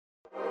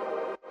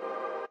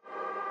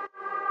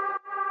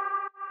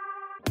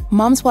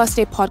Mom's Worst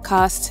Day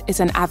podcast is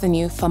an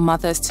avenue for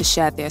mothers to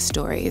share their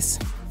stories,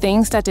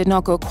 things that did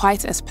not go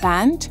quite as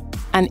planned,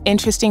 and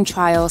interesting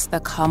trials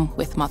that come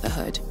with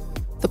motherhood.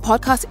 The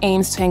podcast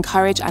aims to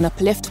encourage and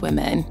uplift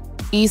women,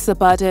 ease the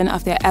burden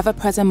of their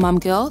ever-present mum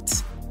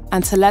guilt,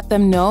 and to let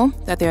them know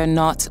that they are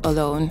not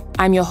alone.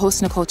 I'm your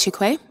host, Nicole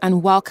Chikwe,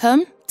 and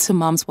welcome to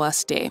Mom's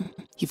Worst Day.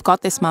 You've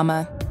got this,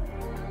 mama.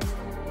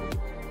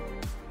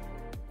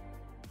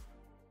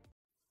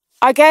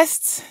 Our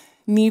guest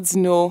needs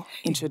no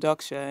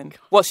introduction.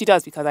 Well, she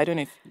does, because I don't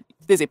know if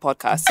there's a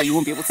podcast, so you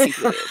won't be able to see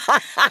who it is.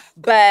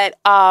 But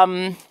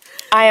I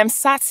am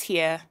sat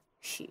here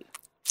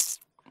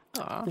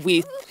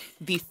with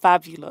the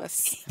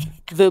fabulous,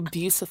 the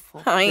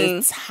beautiful,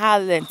 the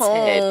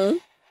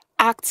talented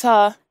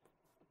actor,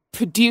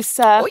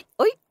 producer,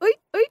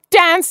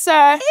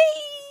 dancer,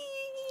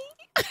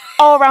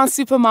 all-round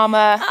super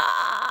mama,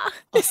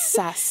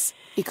 Osas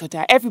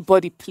Ighodaro.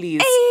 Everybody,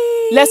 please.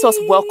 Let us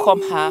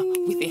welcome her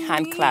with a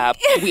hand clap.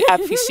 We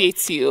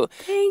appreciate you.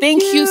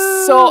 Thank you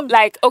so,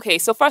 okay,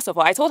 so first of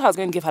all, I told her I was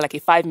going to give her like a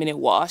 5-minute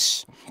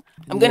wash.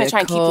 I'm going to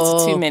try and keep it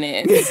to 2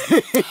 minutes.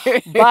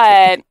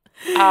 But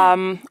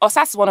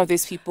Osas is one of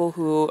those people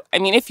who, I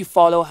mean, if you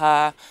follow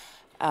her,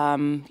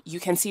 you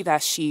can see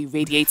that she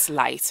radiates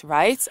light,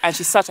 right? And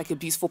she's such like a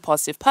beautiful,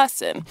 positive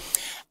person.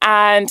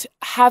 And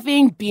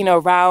having been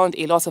around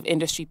a lot of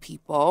industry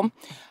people,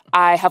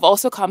 I have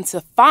also come to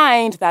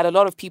find that a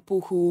lot of people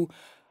who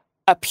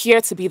appear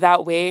to be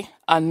that way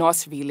are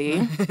not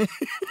really.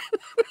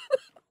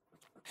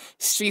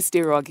 Streets,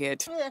 they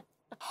rugged.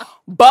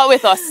 But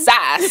with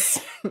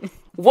Osas,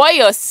 what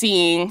you're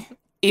seeing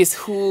is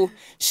who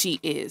she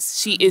is.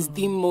 She is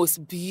the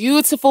most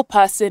beautiful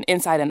person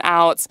inside and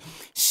out.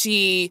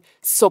 She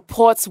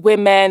supports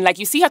women. Like,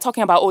 you see her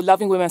talking about,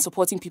 loving women,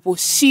 supporting people.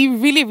 She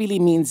really, really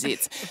means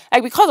it.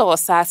 Like, because of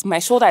Osas, my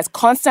shoulder is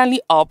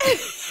constantly up.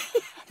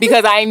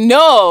 Because I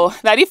know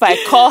that if I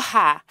call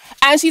her,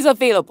 and she's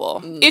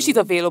available, if she's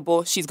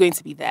available, she's going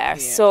to be there. Yeah.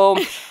 So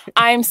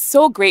I'm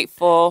so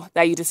grateful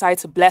that you decided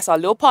to bless our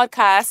little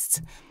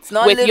podcast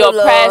with your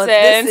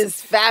presence. This is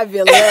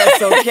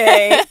fabulous,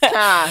 okay?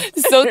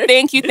 So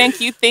thank you.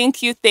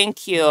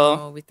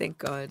 Oh, we thank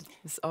God.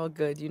 It's all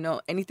good. You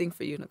know, anything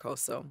for you, Nicole,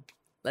 so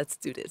let's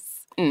do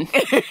this.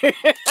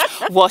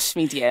 Wash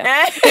me, dear.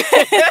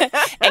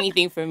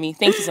 Anything for me.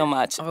 Thank you so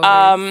much.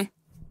 Always.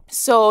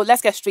 So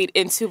let's get straight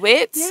into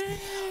it. Yeah.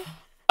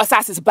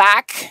 Osas is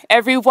back,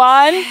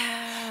 everyone.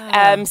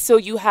 Yeah. So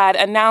you had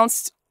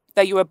announced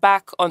that you were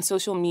back on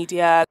social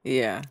media.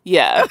 Yeah.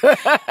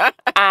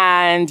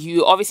 And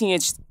you obviously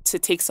needed to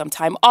take some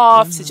time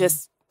off to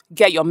just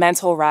get your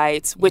mental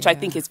right, which I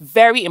think is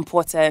very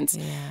important.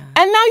 Yeah.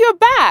 And now you're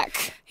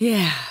back.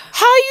 Yeah.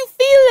 How are you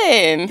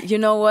feeling? You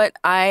know what?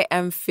 I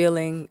am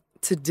feeling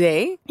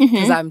today,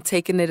 because I'm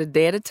taking it a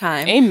day at a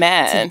time.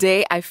 Amen.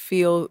 Today I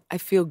feel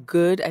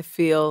good. I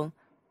feel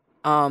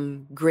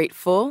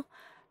grateful,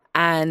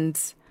 and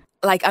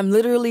like I'm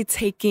literally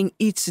taking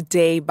each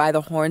day by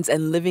the horns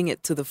and living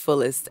it to the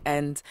fullest.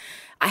 And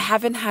I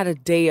haven't had a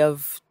day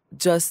of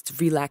just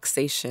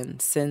relaxation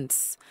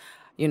since,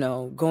 you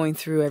know, going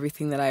through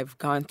everything that I've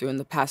gone through in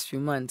the past few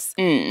months.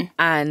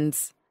 And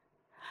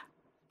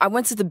I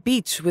went to the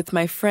beach with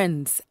my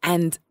friends,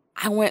 and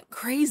I went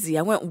crazy.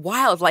 I went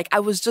wild. Like, I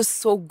was just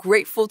so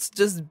grateful to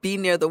just be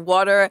near the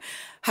water,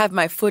 have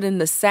my foot in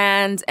the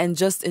sand, and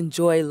just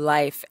enjoy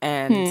life.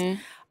 And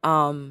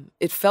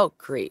it felt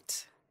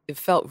great. It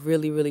felt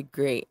really, really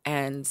great.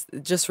 And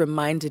it just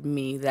reminded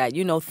me that,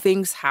 you know,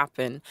 things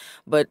happen,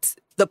 but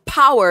the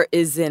power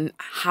is in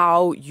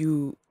how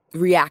you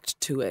react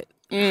to it,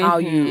 how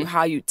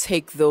you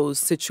take those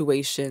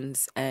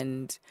situations,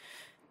 and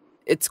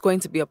it's going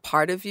to be a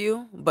part of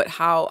you, but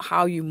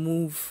how you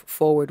move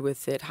forward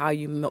with it, how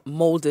you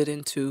mold it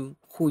into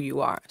who you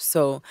are.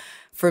 So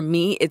for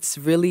me, it's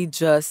really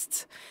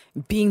just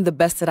being the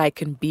best that I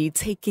can be,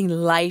 taking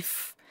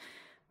life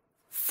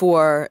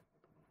for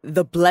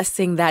the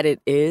blessing that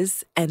it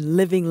is, and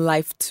living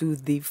life to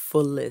the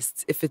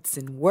fullest. If it's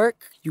in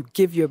work, you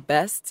give your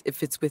best.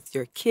 If it's with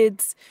your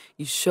kids,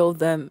 you show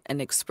them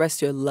and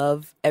express your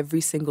love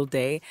every single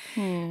day.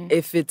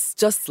 If it's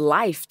just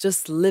life,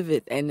 just live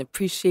it and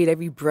appreciate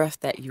every breath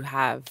that you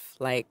have.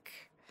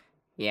 Like,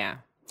 yeah.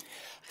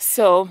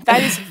 So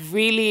that is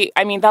really,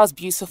 I mean, that was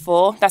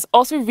beautiful. That's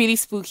also really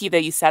spooky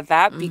that you said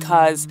that,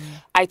 because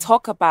I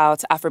talk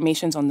about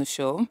affirmations on the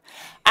show,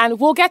 and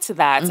we'll get to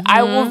that.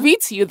 I will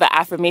read to you the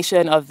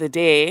affirmation of the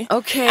day.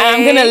 Okay. And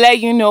I'm going to let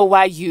you know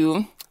why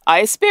you are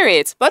a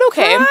spirit. But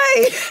okay.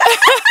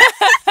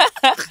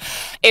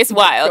 It's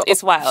wild.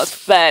 It's wild.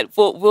 But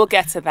we'll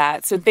get to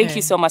that. So thank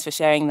you so much for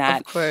sharing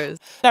that. Of course.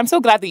 I'm so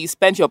glad that you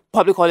spent your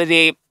public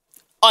holiday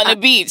on the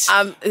beach,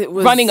 it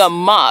was, running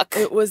amok.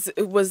 It was.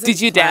 Did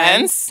you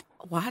dance?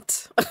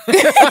 What?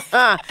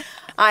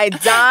 I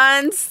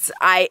danced.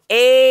 I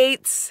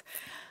ate.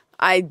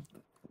 And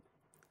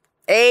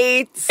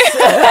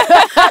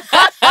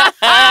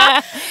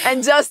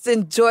just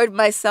enjoyed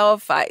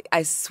myself.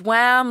 I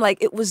swam. Like,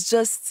 it was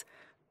just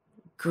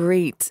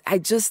great.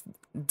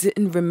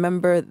 didn't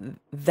remember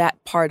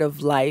that part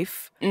of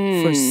life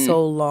for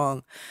so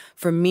long.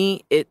 For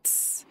me,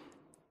 it's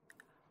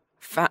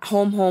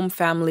home,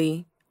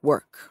 family,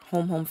 work.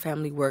 Home,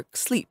 family, work,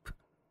 sleep.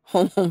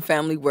 Home,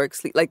 family, work,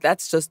 sleep. Like,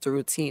 that's just the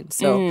routine.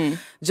 So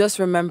just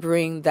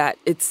remembering that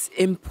it's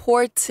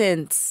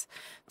important,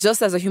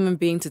 just as a human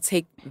being, to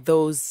take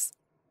those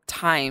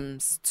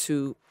times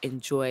to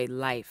enjoy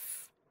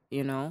life,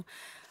 you know?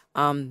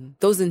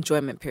 Those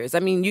enjoyment periods. I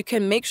mean, you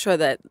can make sure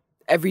that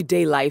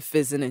everyday life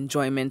is an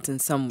enjoyment in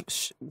some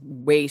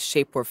way,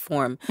 shape, or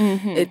form.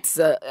 It's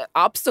an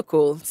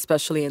obstacle,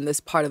 especially in this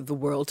part of the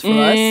world for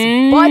us.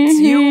 But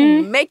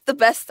you make the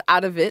best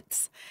out of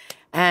it.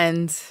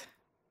 And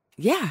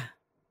yeah.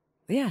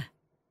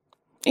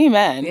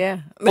 Amen.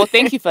 Yeah. Well,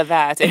 thank you for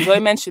that.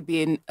 Enjoyment should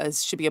be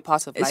a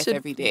part of life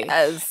every day,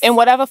 in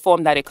whatever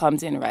form that it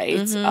comes in,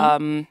 right?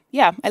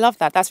 Yeah, I love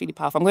that. That's really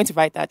powerful. I'm going to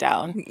write that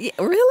down. Yeah,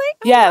 really?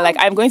 Yeah, like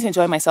I'm going to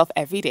enjoy myself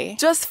every day.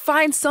 Just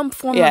find some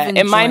form of enjoyment.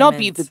 It might not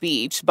be the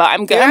beach, but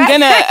I'm gonna.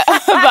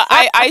 But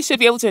I should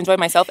be able to enjoy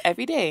myself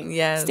every day.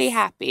 Yes. Stay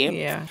happy.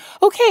 Yeah.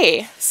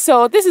 Okay,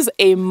 so this is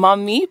a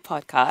mommy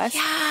podcast.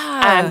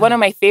 Yeah. And one of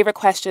my favorite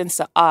questions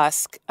to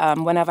ask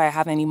whenever I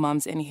have any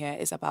moms in here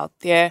is about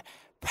their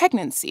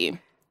pregnancy.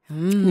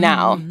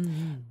 Now,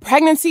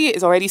 pregnancy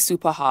is already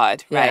super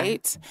hard,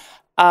 right?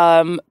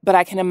 But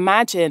I can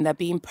imagine that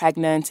being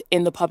pregnant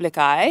in the public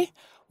eye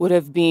would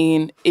have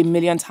been a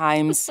million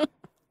times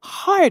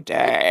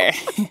harder.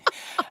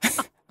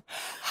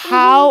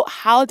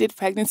 How did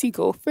pregnancy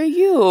go for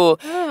you?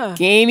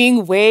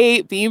 Gaining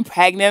weight, being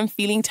pregnant,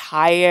 feeling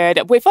tired.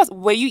 Wait, first,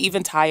 were you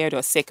even tired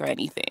or sick or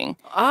anything?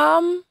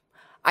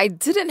 I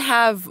didn't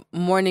have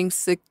morning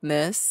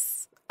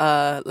sickness.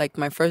 Like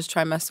my first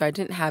trimester, I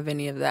didn't have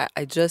any of that.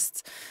 I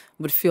just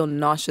would feel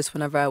nauseous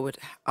whenever I would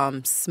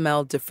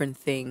smell different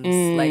things.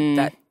 Like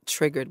that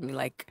triggered me.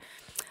 Like,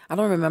 I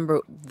don't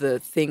remember the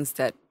things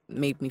that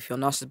made me feel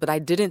nauseous, but I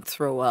didn't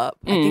throw up.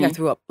 I think I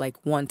threw up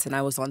like once, and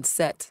I was on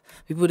set.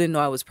 People didn't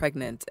know I was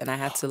pregnant, and I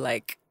had to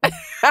like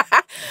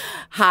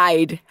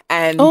hide.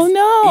 And oh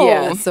no!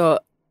 Yeah, so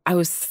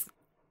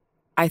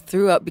I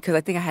threw up because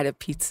I think I had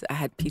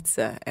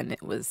pizza, and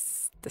it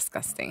was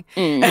disgusting.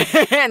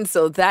 And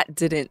so that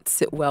didn't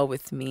sit well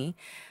with me.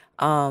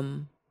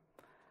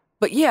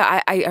 But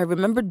yeah, I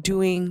remember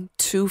doing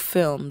 2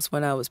 films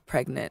when I was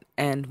pregnant,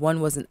 and one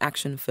was an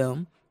action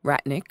film,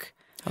 Ratnik.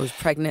 I was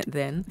pregnant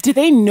then. Did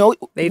they know?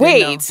 They Wait.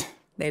 didn't know.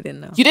 They didn't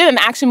know. You did an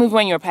action movie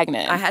when you were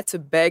pregnant? I had to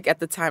beg, at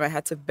the time,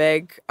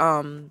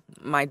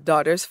 my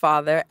daughter's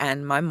father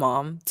and my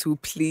mom to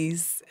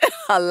please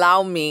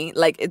allow me.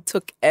 Like, it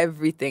took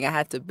everything. I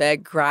had to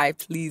beg, cry,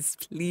 please,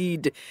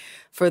 plead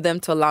for them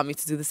to allow me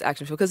to do this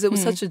action film. Because it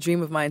was such a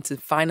dream of mine to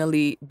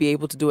finally be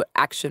able to do an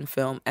action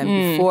film. And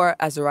before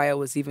Azariah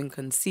was even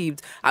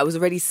conceived, I was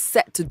already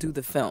set to do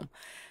the film.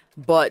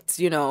 But,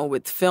 you know,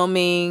 with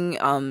filming,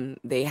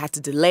 they had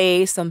to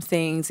delay some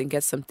things and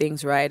get some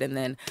things right. And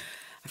then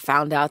I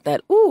found out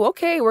that,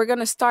 okay, we're going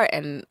to start.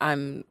 And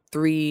I'm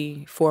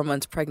 3-4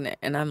 months pregnant.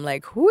 And I'm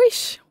like,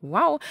 whoosh,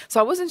 wow.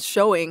 So I wasn't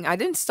showing. I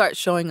didn't start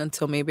showing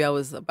until maybe I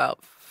was about...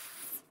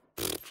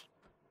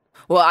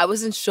 Well, I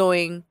wasn't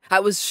showing. I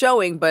was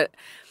showing, but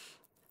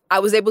I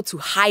was able to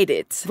hide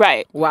it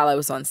while I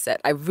was on set.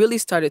 I really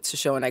started to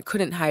show, and I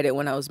couldn't hide it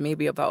when I was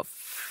maybe about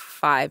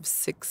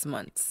 5-6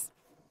 months.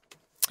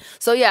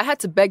 So yeah, I had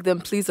to beg them,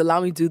 please allow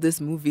me to do this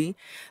movie.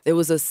 There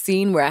was a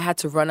scene where I had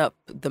to run up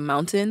the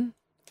mountain.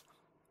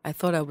 I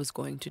thought I was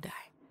going to die.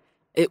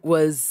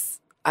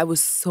 I was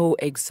so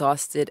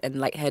exhausted and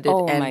lightheaded.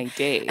 Oh, my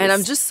days. And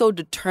I'm just so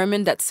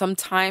determined that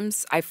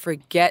sometimes I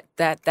forget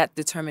that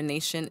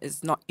determination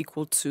is not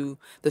equal to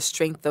the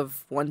strength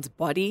of one's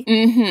body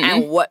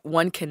and what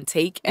one can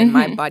take. And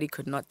my body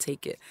could not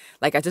take it.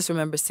 Like, I just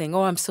remember saying,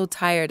 I'm so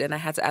tired. And I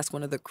had to ask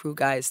one of the crew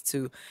guys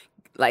to...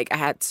 Like, I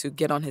had to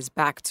get on his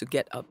back to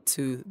get up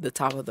to the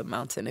top of the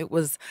mountain. It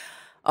was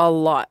a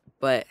lot,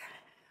 but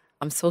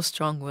I'm so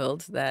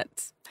strong-willed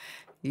that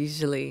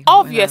usually...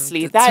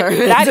 Obviously,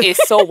 that is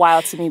so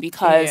wild to me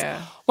because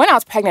when I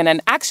was pregnant,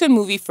 an action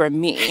movie for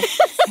me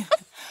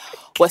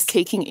was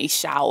taking a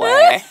shower.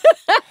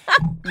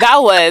 That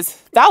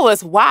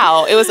was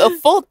wow. It was a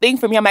full thing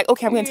for me. I'm like,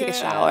 okay, I'm going to take a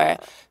shower.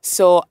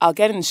 So I'll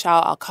get in the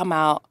shower. I'll come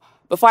out.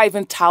 Before I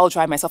even towel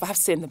dry myself, I have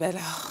to sit in the bed.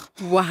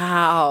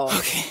 Wow.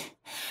 Okay.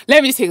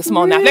 Let me just take a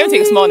small nap.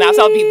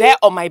 So I'll be there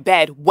on my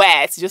bed,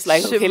 wet, just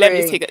like, okay, let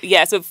me just take a...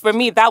 Yeah, so for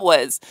me, that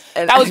was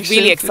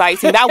really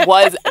exciting. That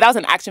was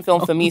an action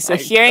film for me. So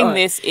hearing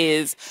this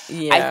is,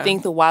 I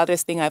think, the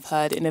wildest thing I've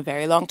heard in a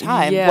very long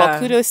time. Yeah. Well,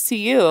 kudos to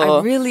you.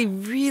 I really,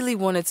 really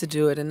wanted to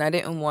do it, and I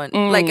didn't want...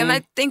 and I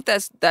think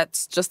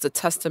that's just a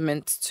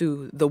testament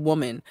to the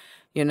woman,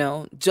 you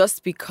know,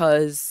 just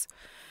because...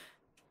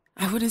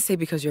 I wouldn't say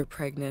because you're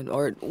pregnant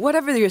or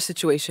whatever your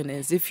situation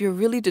is. If you're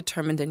really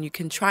determined and you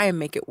can try and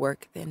make it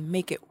work, then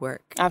make it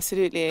work.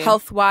 Absolutely.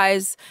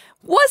 Health-wise,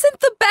 wasn't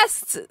the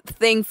best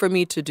thing for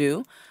me to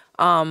do.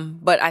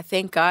 But I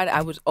thank God.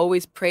 I would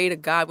always pray to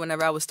God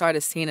whenever I would start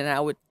a scene, and I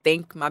would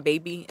thank my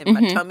baby in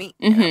my tummy.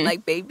 And I'm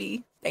like,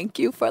 baby, thank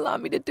you for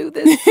allowing me to do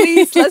this.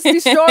 Please, let's be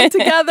strong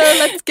together.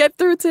 Let's get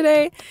through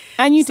today.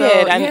 And you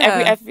did.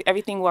 And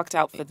everything worked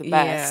out for the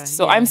best.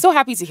 So I'm so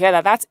happy to hear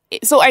that. That's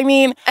it. So, I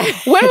mean,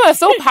 women are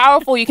so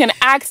powerful. You can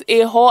act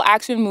a whole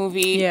action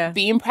movie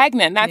being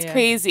pregnant. That's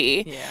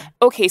crazy. Yeah.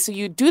 Okay, so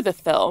you do the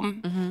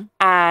film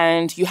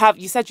and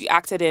you said you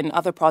acted in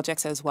other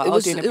projects as well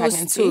during the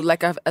pregnancy. Was too,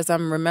 like as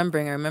I'm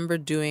remembering, I remember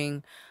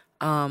doing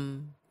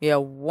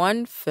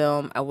one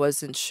film I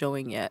wasn't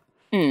showing yet.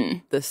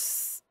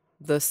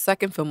 The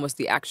second film was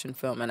the action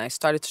film, and I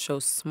started to show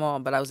small,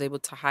 but I was able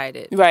to hide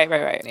it.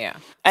 Right. Yeah.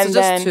 And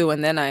so just two,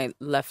 and then I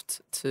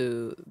left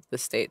to the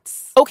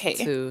States. Okay.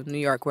 To New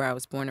York, where I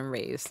was born and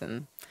raised,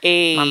 and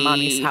my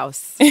mommy's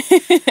house.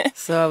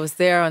 So I was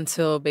there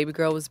until baby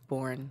girl was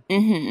born.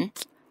 It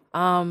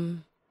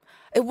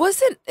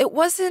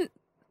wasn't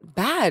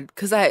bad,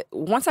 because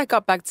once I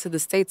got back to the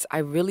States, I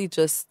really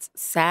just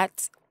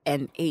sat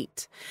and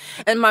ate.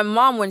 And my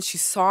mom, when she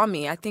saw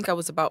me, I think I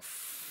was about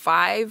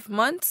 5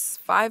 months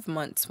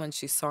when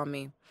she saw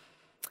me,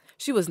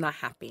 she was not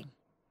happy.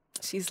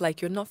 She's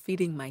like, "You're not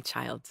feeding my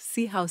child.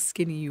 See how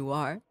skinny you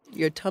are.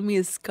 Your tummy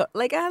is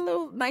like I had a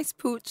little nice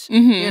pooch,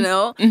 you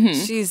know."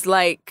 She's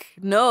like,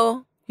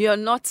 "No, you're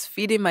not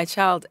feeding my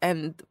child."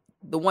 And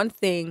the one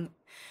thing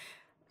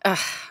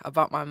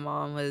about my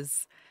mom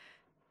was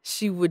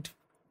she would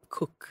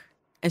cook.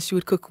 And she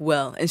would cook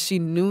well. And she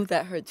knew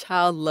that her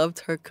child loved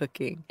her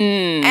cooking.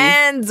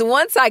 And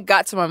once I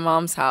got to my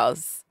mom's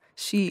house,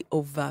 she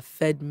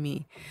overfed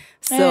me.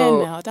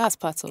 So no, that's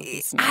part of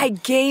it. I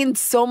gained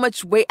so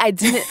much weight.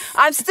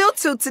 I'm still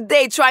till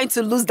today trying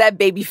to lose that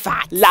baby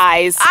fat.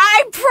 Lies.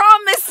 I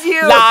promise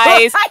you.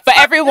 Lies. For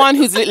everyone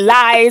who's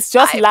lies,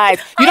 just lies.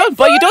 You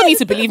don't need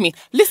to believe me.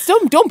 Listen,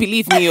 don't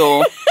believe me,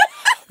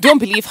 don't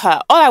believe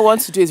her. All I want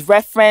to do is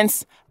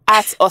reference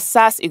at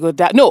Osas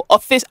Ighodaro. No,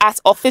 at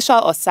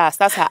official Osas.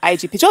 That's her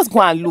IG page. Just go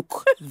and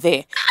look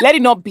there. Let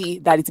it not be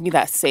that it's me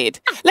that said.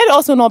 Let it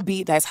also not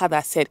be that it's her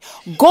that said.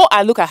 Go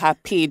and look at her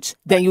page.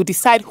 Then you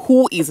decide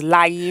who is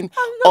lying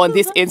on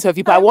this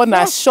interview. But I want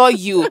to assure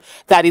you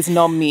that it's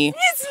not me.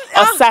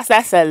 Osas,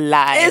 that's a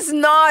lie. It's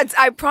not.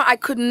 I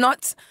could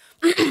not.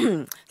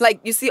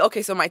 Like, you see,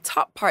 okay, so my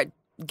top part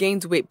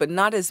gained weight, but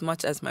not as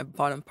much as my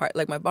bottom part.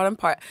 Like, my bottom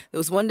part, there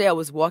was one day I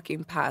was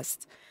walking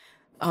past...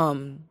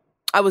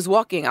 I was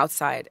walking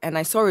outside and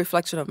I saw a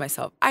reflection of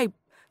myself. I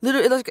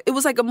literally, it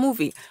was like a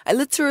movie. I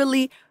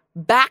literally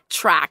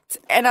backtracked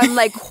and I'm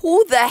like,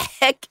 who the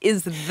heck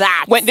is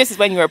that? This is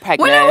when you were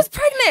pregnant? When I was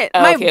pregnant.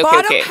 My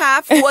bottom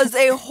half was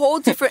a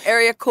whole different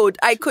area code.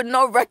 I could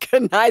not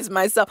recognize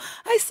myself.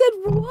 I said,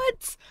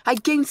 what? I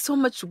gained so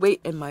much weight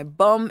in my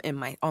bum, in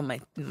my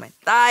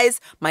thighs,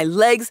 my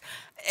legs.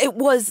 It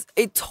was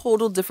a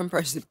total different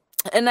person.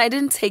 And I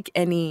didn't take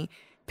any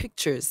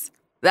pictures.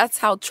 That's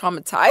how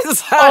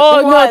traumatized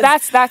I was. No,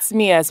 that's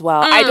me as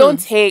well. I don't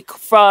take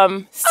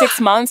from 6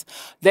 months.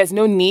 There's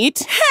no need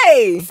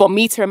for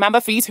me to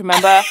remember, for you to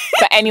remember,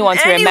 for anyone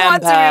to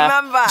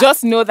remember.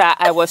 Just know that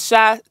I was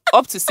shy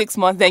up to 6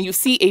 months. Then you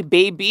see a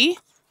baby.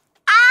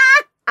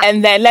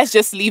 And then let's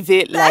just leave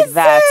it like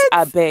that.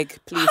 I beg,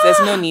 please. There's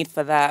no need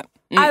for that.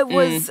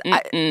 It's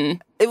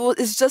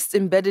just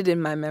embedded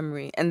in my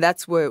memory. And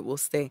that's where it will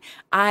stay.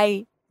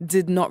 I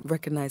did not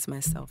recognize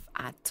myself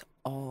at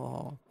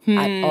all.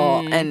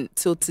 And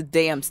till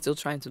today I'm still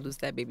trying to lose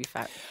that baby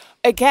fat.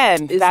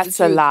 Again, that's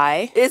a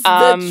lie. It's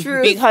the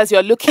truth. Because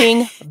you're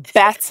looking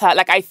better.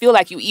 Like, I feel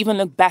like you even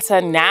look better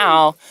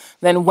now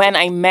than when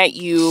I met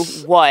you,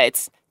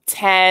 11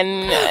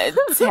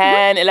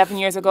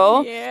 years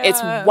ago. Yeah.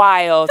 It's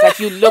wild. Like,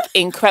 you look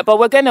incredible.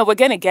 But we're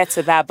gonna get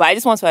to that. But I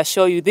just want to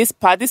assure you, this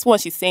one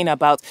she's saying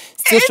about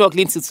still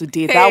struggling to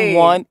today, that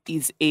one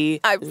is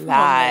a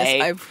lie.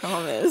 I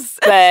promise.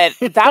 But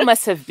that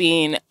must have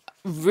been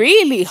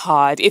really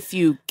hard if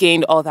you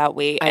gained all that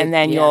weight and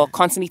then you're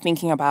constantly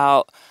thinking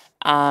about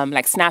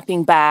like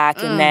snapping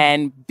back and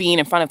then being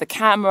in front of the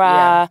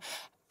camera.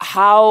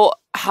 How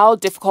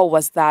difficult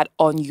was that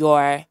on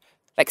your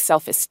like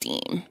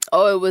self-esteem?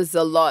 Oh, it was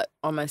a lot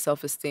on my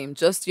self-esteem.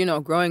 Just,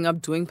 growing up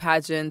doing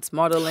pageants,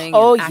 modeling,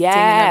 and acting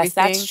and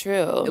everything. That's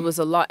true. It was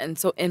a lot. And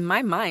so in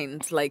my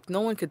mind, like, no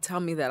one could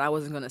tell me that I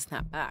wasn't going to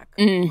snap back.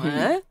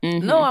 What?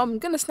 No, I'm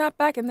going to snap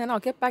back and then I'll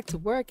get back to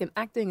work and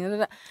acting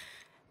and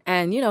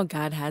And,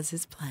 God has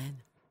his plan.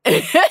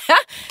 And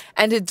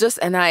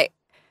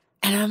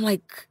I'm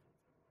like,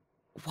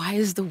 why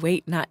is the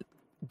weight not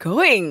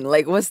going?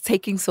 Like, what's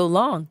taking so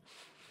long?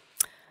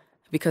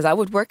 Because I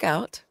would work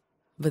out,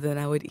 but then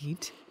I would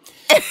eat.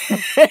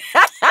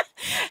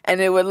 And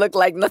it would look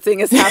like nothing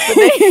is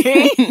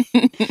happening.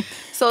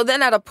 So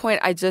then at a point,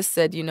 I just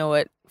said, you know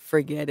what?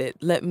 Forget it.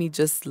 Let me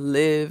just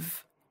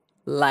live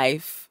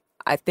life.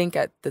 I think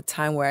at the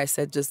time where I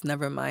said, just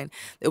never mind,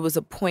 there was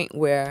a point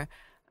where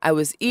I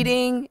was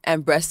eating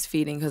and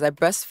breastfeeding because I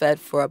breastfed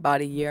for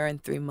about 1 year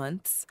and 3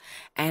 months.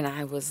 And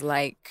I was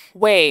like...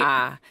 Wait.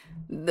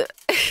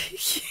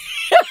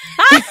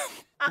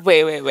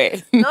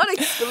 Wait. Not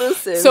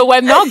exclusive. So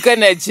we're not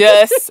gonna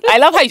just... I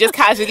love how you just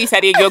casually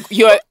said it.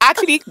 You're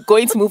actually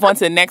going to move on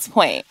to the next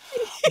point.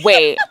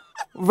 Wait.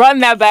 Run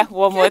that back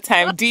one more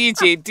time.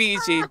 DJ.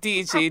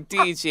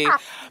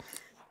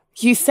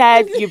 You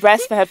said you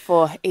breastfed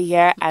for 1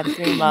 year and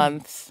 3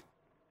 months.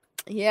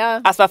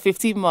 Yeah. As for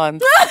 15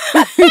 months.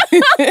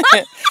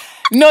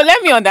 No,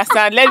 let me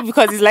understand.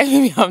 Because it's like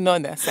maybe I'm not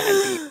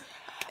understanding.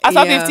 As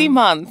for 15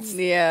 months.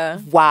 Yeah.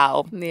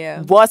 Wow.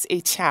 Yeah. What a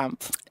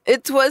champ.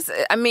 It was,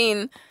 I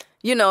mean,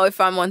 you know, if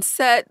I'm on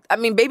set, I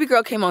mean, baby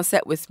girl came on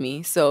set with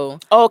me, so.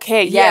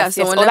 Okay, yes.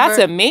 So whenever, that's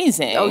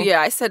amazing. Oh,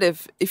 yeah. I said,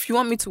 if you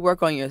want me to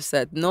work on your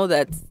set, know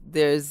that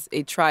there's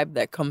a tribe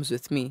that comes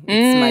with me.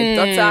 It's my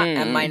daughter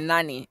and my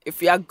nanny.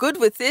 If you are good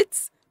with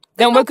it,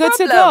 then we're good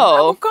to go.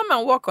 I will come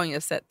and work on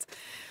your set.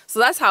 So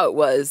that's how it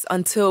was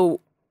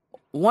until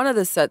one of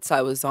the sets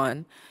I was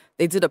on,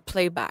 they did a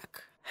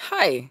playback.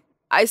 Hi,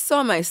 I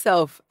saw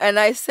myself and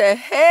I said,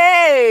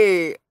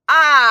 hey,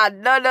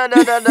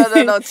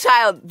 no,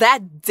 child.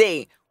 That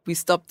day, we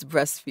stopped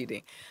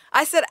breastfeeding.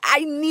 I said,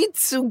 I need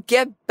to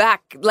get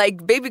back.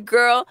 Like, baby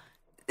girl,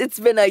 it's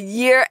been 1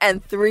 year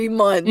and 3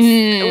 months.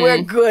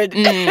 We're good.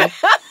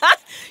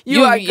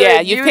 You are good. Yeah,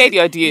 you paid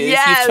your dues.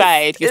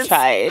 Yes, you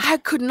tried. I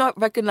could not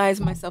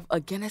recognize myself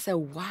again. I said,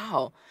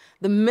 wow,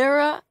 the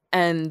mirror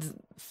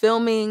and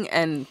filming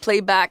and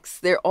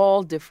playbacks, they're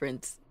all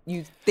different.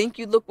 You think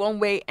you look one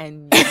way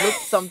and you look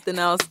something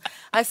else.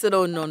 I said,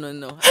 oh, no.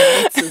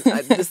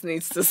 This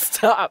needs to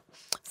stop.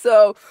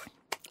 So,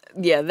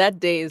 yeah, that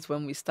day is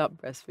when we stopped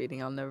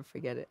breastfeeding. I'll never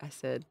forget it. I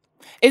said,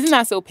 isn't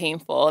that so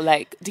painful?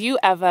 Like, do you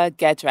ever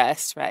get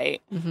dressed,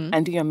 right?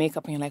 And do your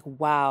makeup and you're like,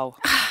 wow,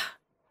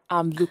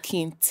 I'm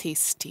looking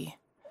tasty.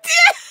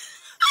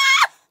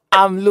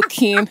 I'm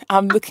looking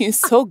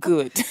so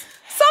good.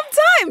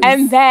 Sometimes.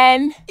 And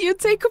then you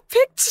take a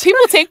picture.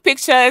 People take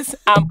pictures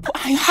and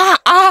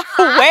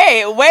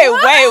wait.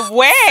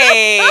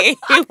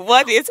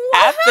 What is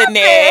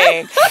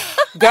happening?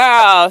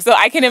 Girl, so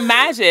I can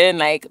imagine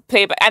like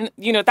playback, and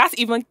you know that's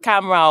even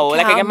camera.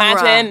 Like I can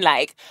imagine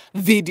like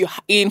video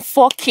in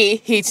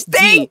 4K HD.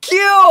 Thank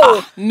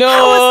you. No,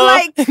 I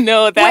was like,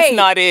 no, that's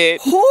not it.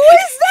 Who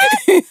is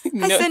that?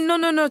 No. I said,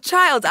 no,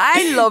 child,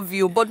 I love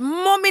you, but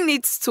mommy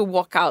needs to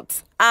walk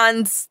out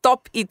and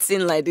stop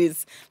eating like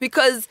this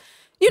because,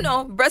 you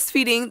know,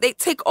 breastfeeding, they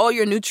take all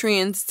your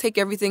nutrients, take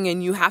everything,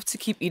 and you have to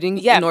keep eating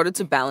in order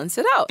to balance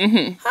it out.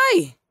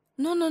 Hi.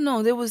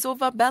 No, there was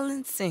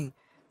overbalancing.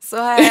 So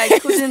I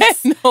couldn't,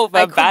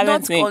 I could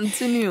not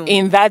continue.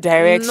 In that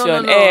direction.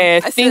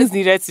 No. Things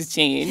needed to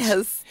change.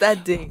 Yes,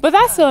 that day. But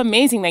that's so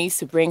amazing that you used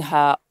to bring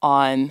her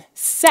on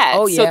set.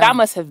 Oh, yeah. So that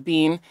must have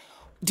been...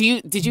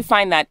 Did you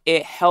find that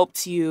it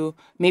helped you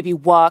maybe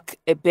work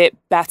a bit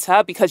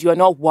better because you're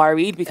not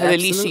worried because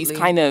Absolutely. at least she's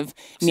kind of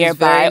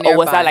nearby, or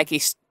was that like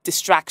a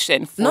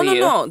distraction for you?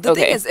 No. The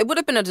thing is, it would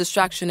have been a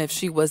distraction if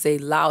she was a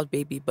loud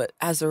baby, but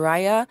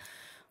Azariah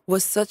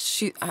was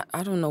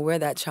I don't know where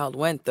that child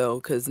went though,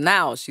 because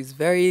now she's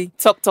very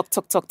talk,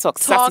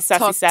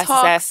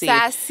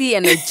 sassy,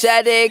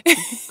 energetic.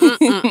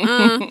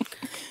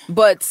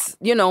 But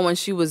you know, when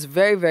she was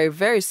very, very,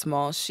 very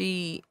small,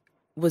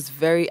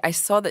 I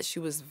saw that she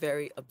was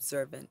very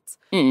observant.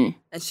 And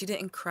she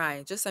didn't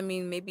cry. Just,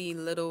 maybe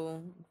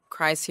little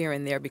cries here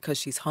and there because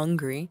she's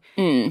hungry.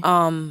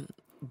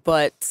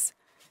 But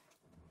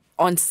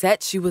on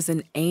set, she was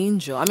an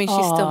angel. She's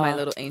still my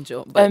little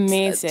angel. But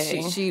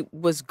amazing. She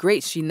was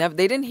great.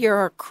 They didn't hear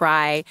her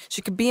cry.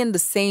 She could be in the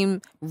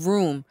same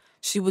room.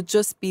 She would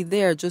just be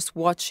there, just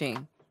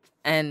watching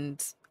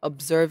and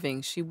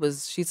observing.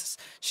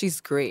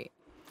 She's great.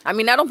 I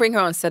don't bring her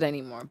on set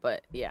anymore,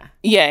 but yeah.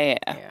 Yeah.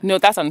 No,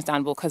 that's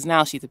understandable because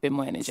now she's a bit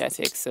more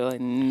energetic. So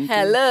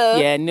hello.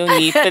 Yeah, no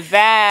need for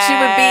that. She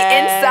would be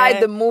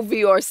inside the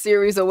movie or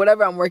series or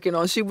whatever I'm working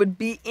on. She would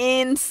be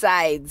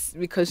inside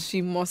because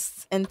she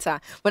must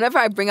enter. Whenever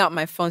I bring out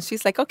my phone,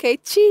 she's like, okay,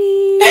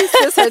 cheese.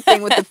 Just her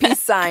thing with the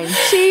peace sign.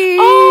 Cheese.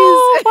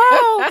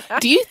 Oh, wow.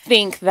 Do you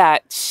think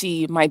that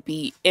she might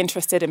be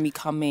interested in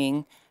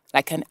becoming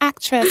like an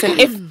actress?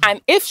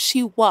 And if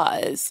she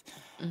was...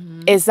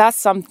 is that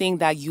something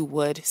that you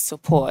would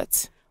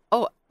support?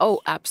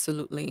 Oh,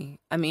 absolutely.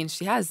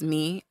 She has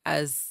me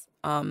as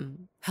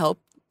help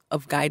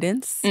of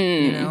guidance,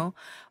 you know.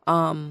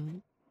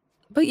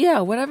 But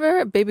yeah,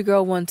 whatever baby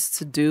girl wants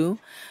to do.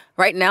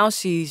 Right now,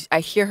 I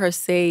hear her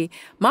say,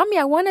 "Mommy,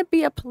 I want to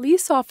be a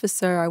police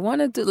officer. I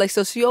want to do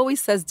so." She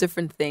always says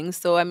different things.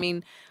 So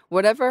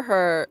whatever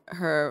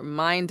her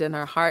mind and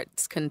her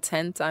heart's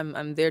content,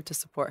 I'm there to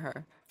support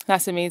her.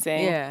 That's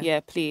amazing.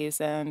 Yeah,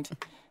 please. And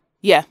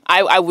yeah,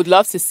 I would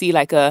love to see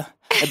like a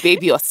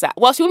baby Osas.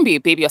 Well, she wouldn't be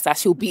a baby Osas.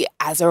 She'll be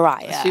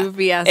Azariah. She would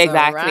be Azariah.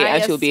 Exactly.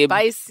 And she'll be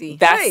spicy.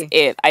 That's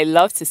it. I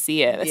love to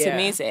see it. That's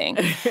amazing.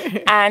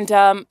 And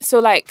so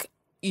like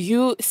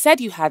you said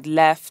you had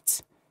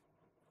left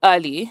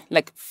early,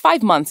 like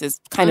 5 months is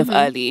kind of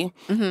early,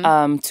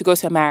 to go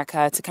to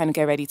America to kind of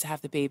get ready to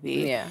have the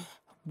baby. Yeah.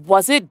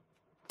 Was it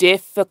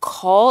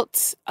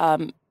difficult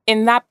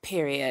in that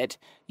period?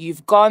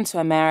 You've gone to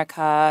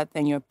America,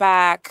 then you're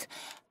back.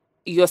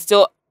 You're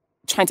still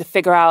trying to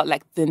figure out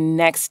like the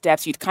next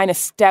steps, you'd kind of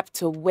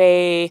stepped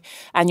away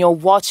and you're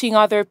watching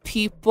other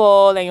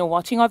people and you're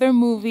watching other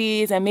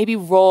movies and maybe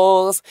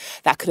roles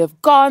that could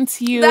have gone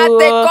to you. That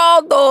they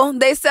called though.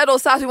 They said,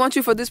 Osas, we want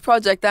you for this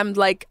project. I'm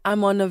like,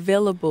 I'm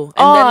unavailable.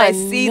 And then I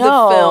see the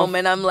film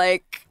and I'm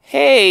like,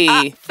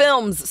 hey.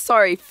 Films,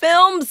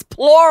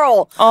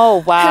 plural.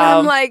 Oh, wow. And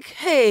I'm like,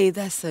 hey,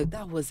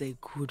 that was a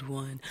good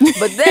one.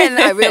 But then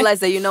I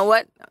realized that, you know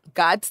what?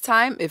 God's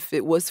time, if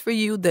it was for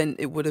you, then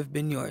it would have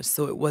been yours.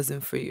 So it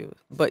wasn't for you.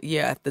 But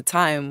yeah, at the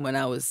time when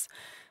I was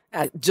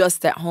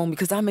just at home,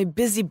 because I'm a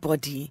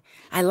busybody,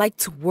 I like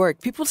to work.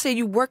 People say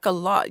you work a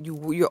lot.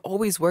 You're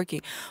always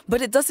working.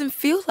 But it doesn't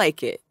feel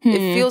like it.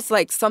 It feels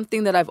like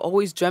something that I've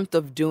always dreamt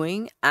of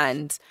doing,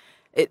 and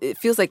it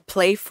feels like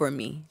play for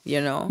me,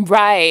 you know?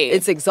 Right.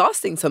 It's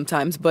exhausting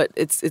sometimes, but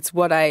it's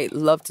what I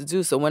love to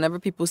do. So whenever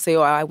people say,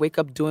 oh, I wake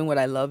up doing what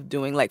I love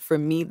doing, like for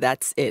me,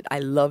 that's it. I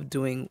love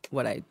doing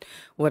what I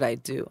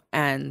do.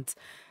 And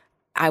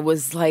I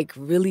was like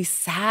really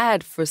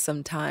sad for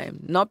some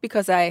time. Not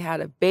because I had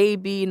a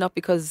baby, not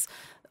because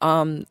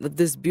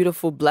this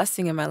beautiful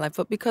blessing in my life,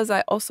 but because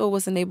I also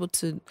wasn't able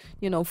to,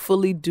 you know,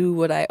 fully do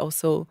what I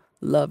also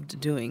loved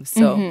doing.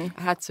 So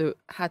I had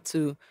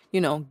to, you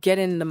know, get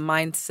in the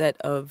mindset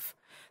of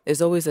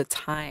there's always a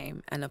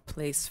time and a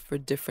place for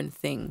different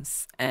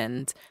things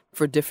and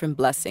for different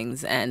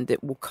blessings, and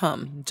it will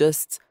come.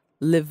 Just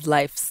live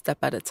life step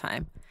at a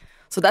time.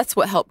 So that's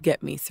what helped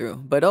get me through.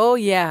 But oh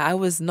yeah, I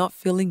was not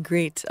feeling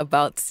great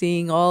about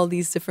seeing all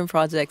these different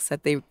projects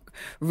that they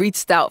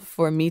reached out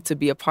for me to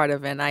be a part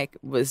of, and I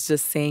was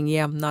just saying,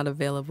 yeah, I'm not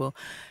available.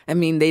 I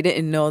mean, they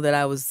didn't know that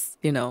I was,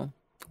 you know,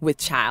 with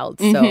child.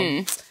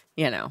 So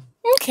you know.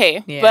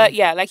 Okay. Yeah. But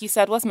yeah, like you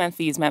said, what's meant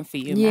for you is meant for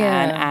you,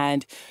 man.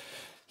 And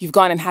you've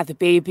gone and had the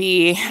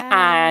baby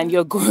and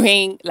you're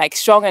growing like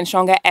stronger and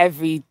stronger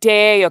every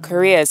day. Your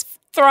career is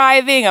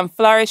thriving and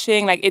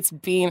flourishing. Like it's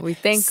been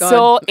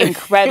so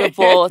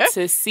incredible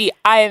to see.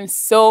 I am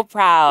so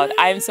proud.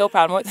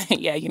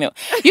 Yeah, you know,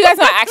 you guys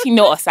don't actually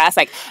know Osas,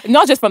 like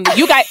not just from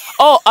you guys.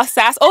 Oh,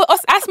 Osas. Oh,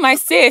 that's my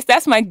sis.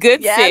 That's my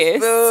good sis.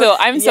 Boo. So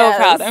I'm so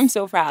proud. I'm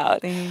so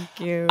proud. Thank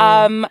you.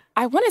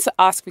 I wanted to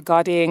ask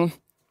regarding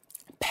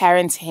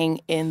parenting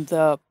in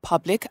the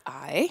public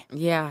eye.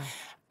 Yeah.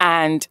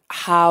 And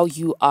how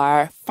you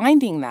are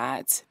finding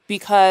that,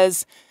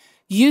 because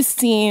you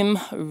seem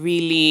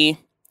really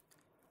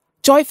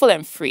joyful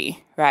and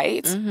free,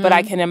 right? But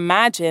I can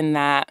imagine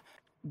that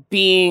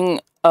being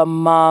a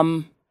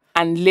mom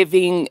and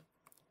living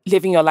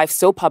your life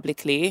so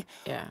publicly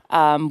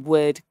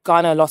would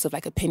garner a lot of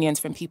like opinions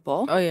from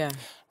people. Oh yeah.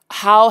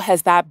 How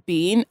has that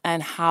been,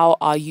 and how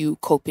are you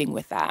coping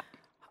with that?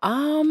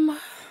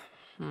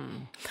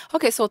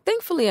 Okay, so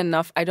thankfully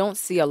enough, I don't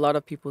see a lot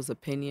of people's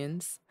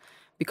opinions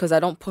because I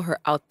don't put her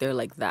out there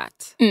like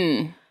that.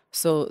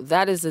 So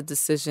that is a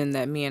decision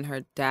that me and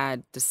her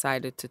dad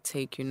decided to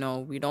take. You know,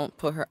 we don't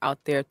put her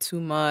out there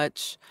too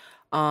much.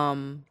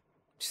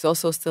 She's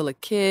also still a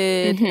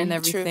kid and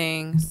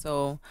everything. True.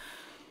 So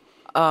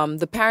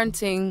the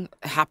parenting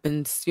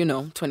happens, you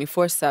know,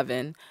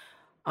 24/7.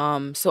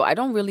 So I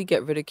don't really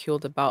get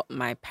ridiculed about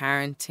my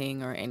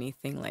parenting or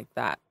anything like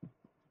that.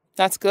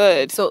 That's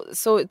good. So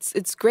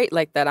it's great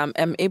like that.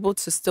 I'm able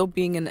to still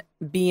be in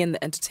the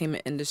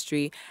entertainment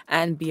industry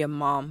and be a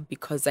mom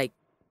because I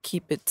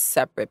keep it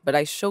separate. But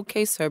I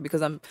showcase her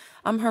because I'm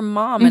her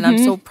mom and I'm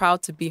so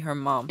proud to be her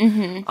mom.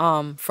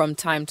 From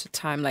time to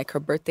time, like her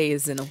birthday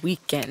is in a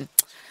weekend.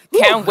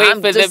 Can't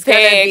wait for the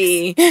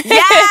pics.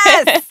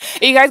 Yes!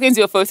 Are you guys going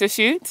to do a photo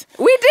shoot?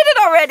 We did it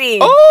already.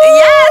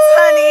 Oh! Yes,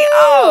 honey.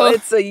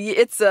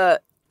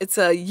 It's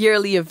a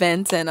yearly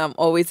event, and I'm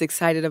always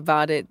excited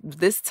about it.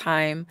 This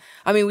time,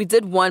 I mean, we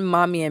did one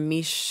Mommy and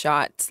Me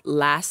shot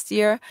last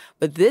year,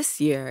 but this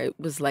year it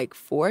was like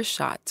 4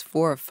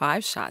 or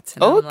 5 shots.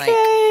 And I'm like,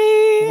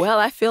 well,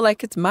 I feel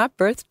like it's my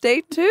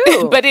birthday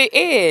too. But it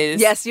is.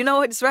 Yes, you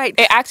know, it's right.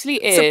 It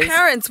actually is. So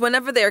parents,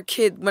 whenever they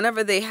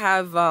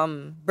have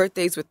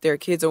birthdays with their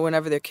kids, or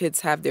whenever their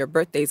kids have their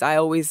birthdays, I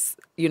always,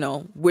 you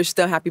know, wish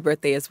them happy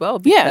birthday as well,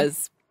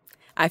 because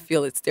I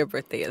feel it's their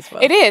birthday as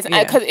well. It is,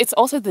 because it's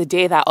also the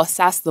day that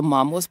Osas the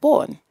mom was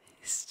born.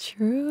 It's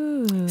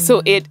true.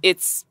 So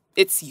it's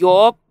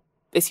your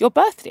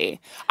birthday.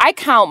 I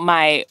count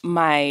my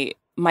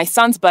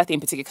son's birthday in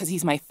particular because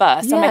he's my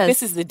first. Yes. I'm like,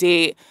 this is the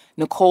day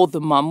Nicole the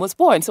mom was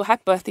born. So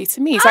happy birthday to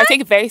me. So I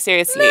take it very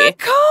seriously.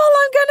 Nicole,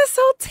 I'm gonna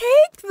so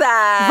take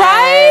that.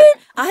 Right?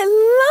 I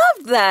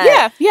love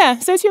that. Yeah.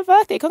 So it's your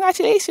birthday.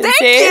 Congratulations, Thank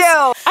sis. you.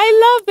 I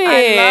love it.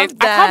 I love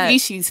that. I can't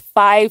believe she's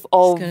 5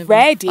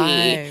 already.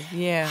 5.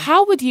 Yeah.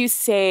 How would you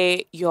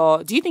say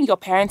do you think your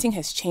parenting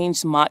has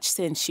changed much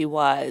since she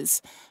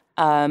was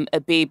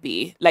a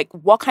baby? Like,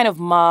 what kind of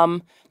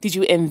mom did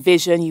you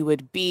envision you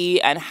would be,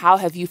 and how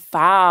have you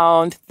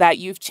found that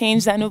you've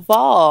changed and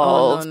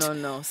evolved? Oh,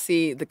 no.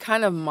 See, the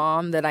kind of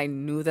mom that I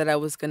knew that I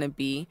was going to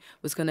be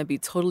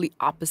totally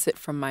opposite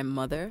from my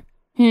mother.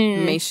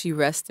 May she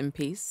rest in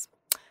peace.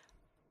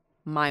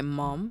 My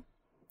mom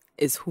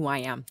is who I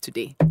am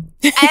today.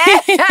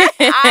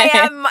 I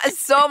am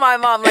so my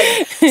mom.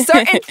 Like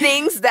certain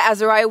things that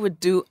Azariah would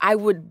do, I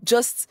would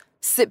just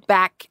sit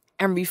back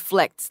and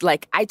reflect.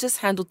 Like I just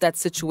handled that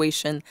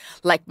situation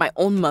like my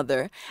own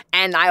mother.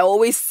 And I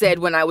always said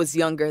when I was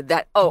younger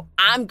that,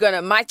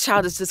 my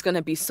child is just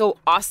gonna be so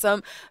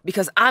awesome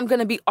because I'm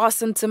gonna be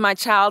awesome to my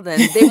child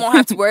and they won't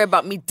have to worry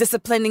about me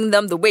disciplining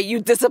them the way you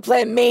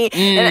discipline me.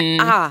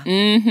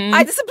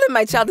 I discipline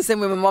my child the same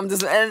way my mom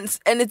does.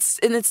 And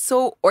it's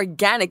so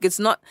organic. It's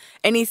not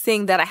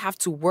anything that I have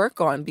to work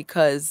on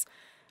because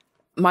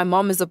my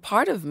mom is a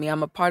part of me.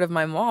 I'm a part of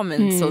my mom.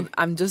 And so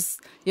I'm just,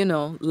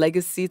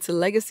 legacy to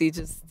legacy.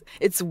 Just,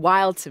 it's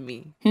wild to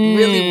me.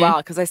 Really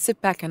wild. Because I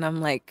sit back and I'm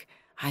like,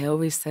 I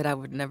always said I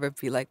would never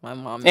be like my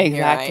mom. And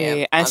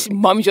exactly. And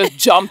mom just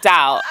jumped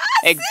out.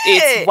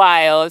 It's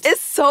wild.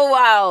 It's so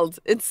wild.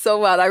 It's so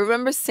wild. I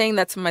remember saying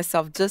that to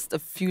myself just a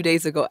few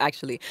days ago,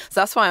 actually. So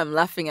that's why I'm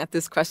laughing at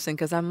this question.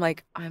 Because I'm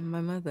like, I'm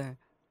my mother.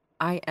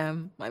 I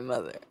am my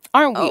mother.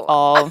 Aren't we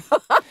all?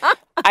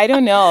 I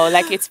don't know.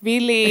 Like, it's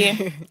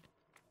really...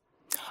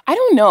 I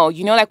don't know.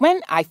 Like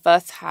when I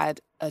first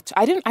had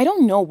I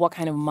don't know what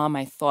kind of mom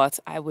I thought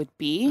I would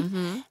be.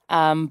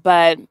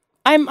 But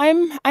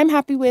I'm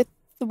happy with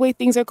the way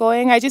things are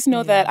going. I just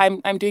know that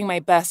I'm doing my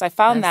best. I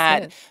found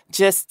that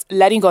just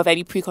letting go of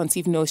any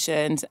preconceived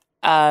notions,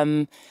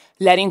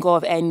 letting go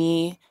of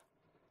any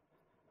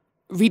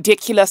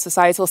ridiculous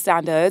societal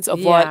standards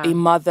of what a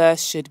mother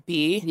should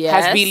be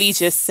has really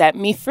just set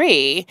me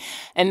free.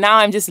 And now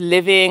I'm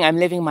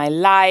living my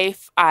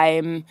life.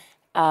 I'm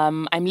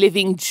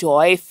living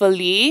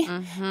joyfully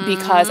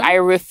because I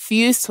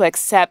refuse to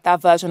accept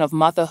that version of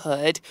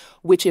motherhood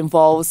which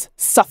involves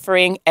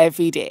suffering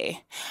every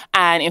day.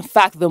 And in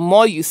fact, the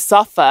more you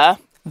suffer,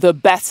 the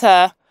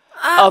better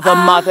of a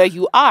mother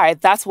you are.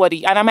 That's what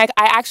and I'm like,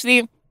 I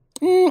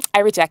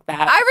reject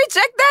that. I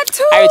reject that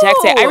too. I reject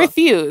it.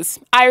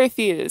 I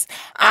refuse.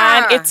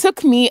 And it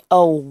took me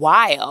a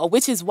while,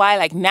 which is why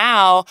like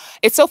now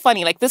it's so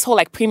funny. Like this whole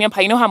like premium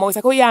pie, how I'm always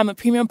like, oh yeah, I'm a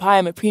premium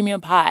pie.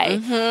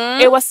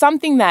 It was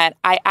something that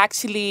I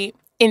actually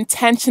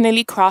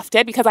intentionally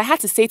crafted because I had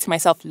to say to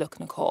myself, look,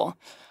 Nicole,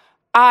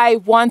 I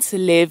want to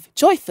live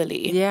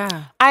joyfully.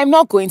 Yeah. I'm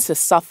not going to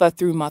suffer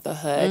through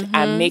motherhood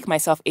and make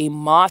myself a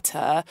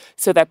martyr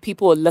so that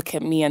people will look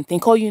at me and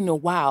think, oh,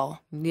 wow.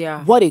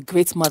 Yeah. What a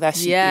great mother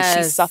she is.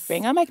 She's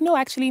suffering. I'm like, no,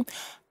 actually,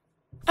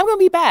 I'm going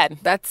to be bad.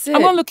 That's it.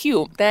 I'm going to look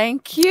cute.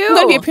 Thank you. I'm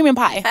going to be a premium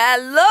pie.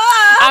 Hello.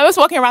 I was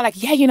walking around like,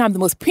 I'm the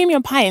most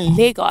premium pie in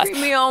Lagos.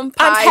 Premium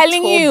pie. I'm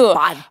telling you.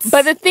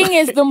 But the thing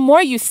is, the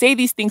more you say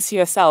these things to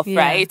yourself,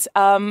 right?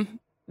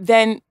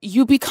 Then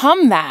you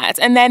become that.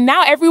 And then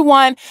now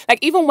everyone, like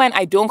even when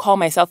I don't call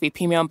myself a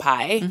premium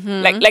pie,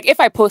 like if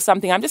I post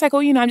something, I'm just like,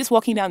 I'm just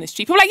walking down the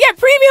street. People are like, yeah,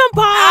 premium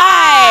pie.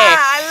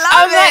 I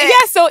love it. Like,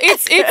 yeah, so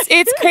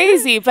it's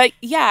crazy. But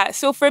yeah,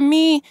 so for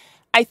me,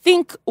 I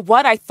think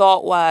what I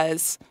thought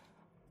was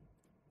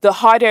the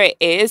harder it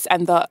is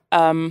and the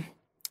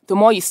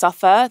more you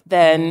suffer,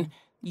 then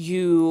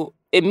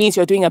it means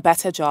you're doing a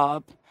better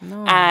job.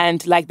 No.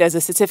 And like there's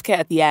a certificate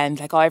at the end,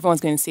 like, everyone's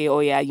going to say,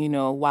 oh yeah,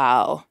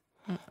 wow.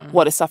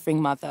 What a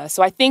suffering mother.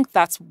 So I think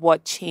that's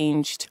what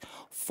changed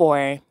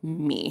for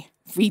me.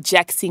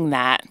 Rejecting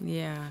that.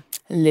 Yeah.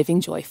 Living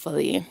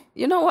joyfully.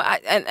 You know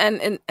what?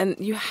 And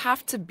you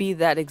have to be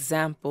that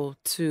example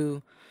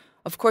to,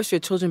 of course, your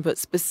children,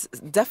 but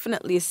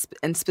definitely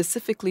and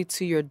specifically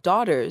to your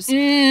daughters.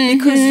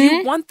 Because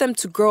you want them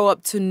to grow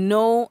up to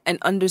know and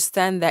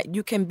understand that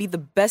you can be the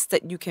best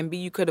that you can be.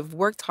 You could have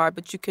worked hard,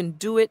 but you can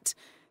do it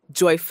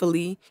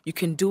joyfully. You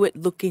can do it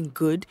looking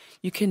good.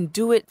 You can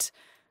do it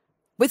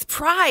with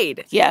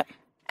pride. Yeah.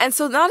 And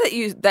so now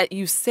that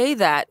you say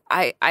that,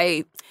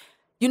 I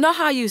you know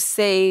how you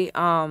say,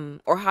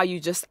 or how you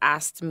just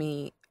asked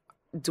me,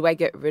 do I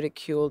get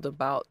ridiculed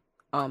about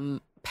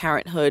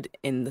parenthood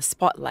in the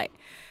spotlight?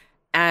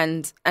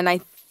 And I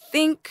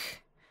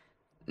think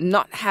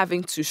not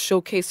having to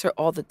showcase her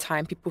all the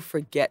time, people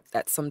forget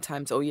that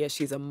sometimes, oh yeah,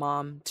 she's a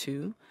mom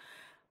too.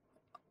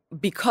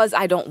 Because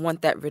I don't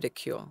want that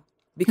ridicule.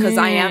 Because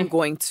I am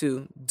going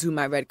to do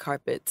my red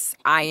carpets.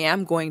 I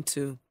am going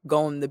to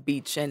go on the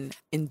beach and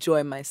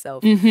enjoy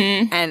myself.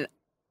 And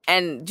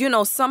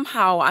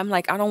somehow I'm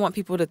like, I don't want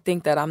people to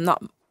think that I'm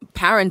not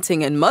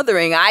parenting and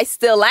mothering. I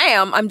still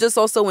am. I'm just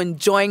also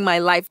enjoying my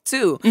life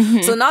too.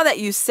 So now that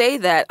you say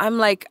that, I'm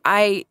like,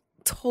 I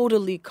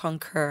totally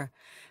concur.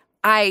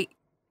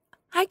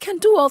 I can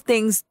do all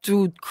things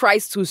through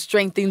Christ who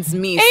strengthens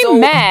me. Amen. So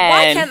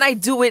why can't I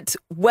do it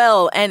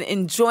well and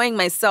enjoying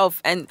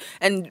myself and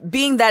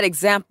being that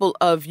example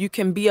of you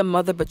can be a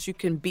mother, but you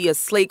can be a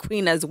slay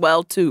queen as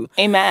well too.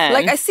 Amen.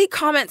 Like I see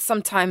comments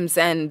sometimes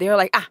and they're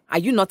like, are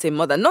you not a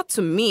mother? Not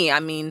to me. I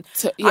mean,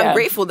 I'm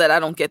grateful that I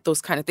don't get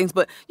those kind of things.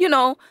 But,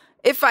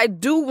 if I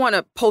do want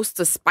to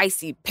post a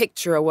spicy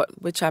picture or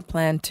which I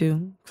plan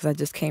to, because I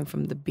just came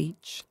from the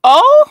beach.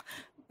 Oh,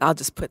 I'll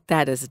just put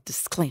that as a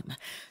disclaimer.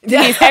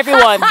 Please,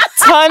 everyone,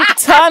 turn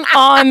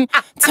on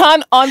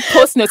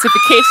post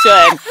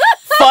notification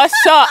For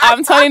sure.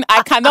 I'm telling you,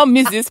 I cannot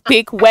miss this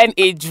pic when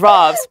it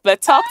drops.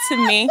 But talk to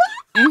me.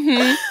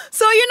 Mm-hmm.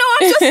 So,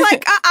 I'm just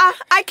like,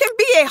 I can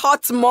be a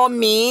hot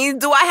mommy.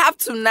 Do I have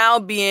to now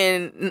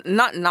be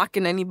not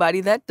knocking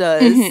anybody that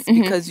does,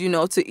 because,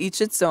 to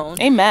each its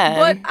own. Amen.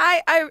 But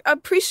I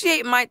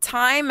appreciate my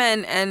time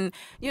and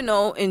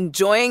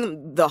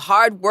enjoying the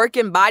hard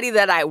working body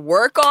that I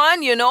work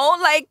on,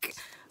 like...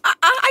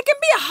 I can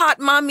be a hot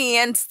mommy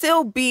and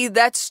still be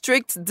that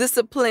strict,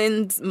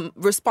 disciplined,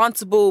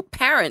 responsible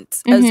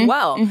parent as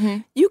well. Mm-hmm.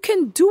 You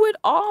can do it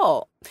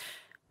all.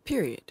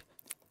 Period.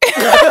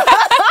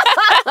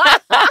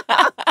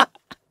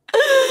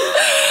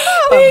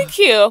 Thank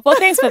you. Well,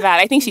 thanks for that.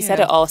 I think she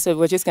said it all, so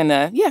we're just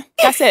gonna,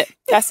 that's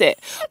it.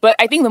 But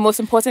I think the most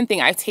important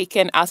thing I've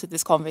taken out of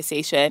this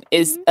conversation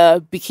is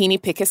a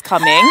bikini pic is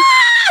coming.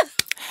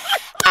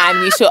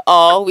 And we should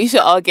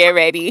all get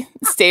ready,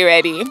 stay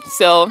ready.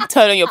 So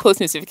turn on your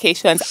post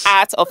notifications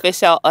at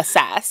official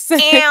Osas.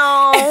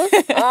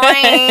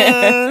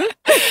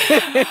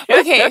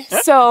 Okay,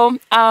 so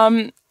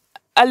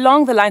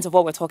along the lines of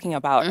what we're talking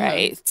about,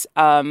 right?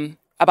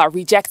 About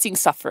rejecting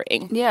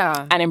suffering,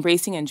 and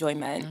embracing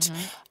enjoyment.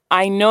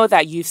 I know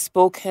that you've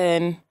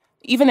spoken,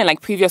 even in like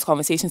previous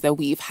conversations that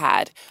we've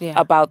had,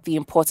 about the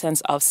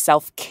importance of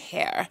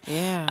self-care.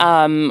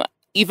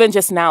 Even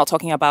just now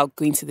talking about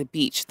going to the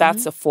beach,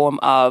 that's a form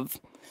of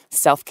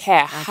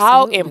self-care. Absolutely.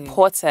 How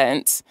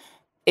important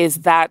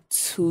is that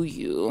to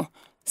you,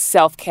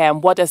 self-care,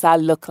 and what does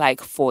that look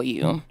like for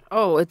you?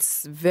 Oh,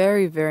 it's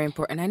very, very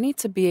important. I need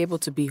to be able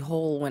to be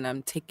whole when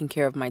I'm taking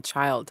care of my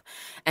child.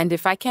 And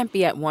if I can't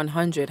be at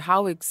 100,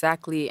 how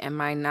exactly am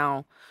I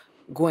now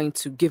going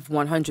to give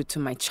 100 to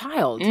my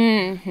child?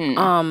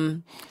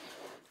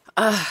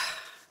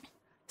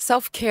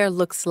 Self-care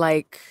looks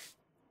like...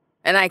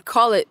 And I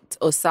call it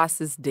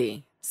Osas's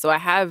Day. So I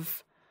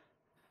have,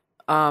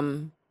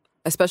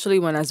 especially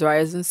when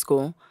Azariah is in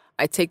school,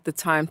 I take the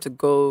time to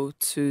go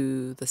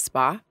to the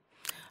spa.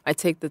 I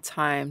take the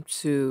time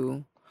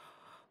to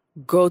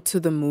go to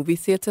the movie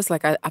theaters.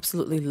 Like, I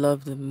absolutely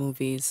love the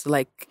movies.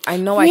 Like, I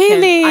know I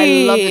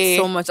love it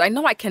so much. I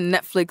know I can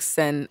Netflix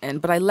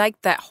but I like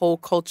that whole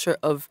culture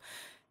of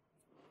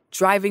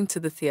driving to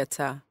the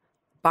theater,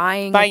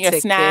 buying a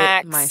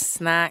ticket, my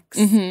snacks,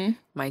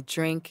 my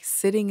drink,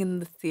 sitting in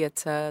the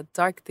theater,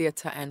 dark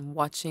theater, and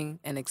watching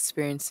and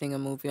experiencing a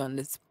movie on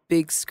this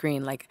big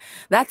screen. Like,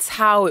 that's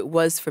how it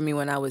was for me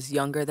when I was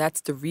younger.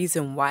 That's the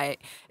reason why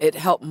it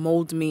helped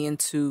mold me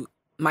into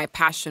my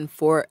passion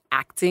for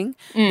acting,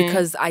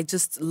 because I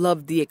just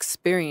loved the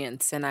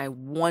experience and I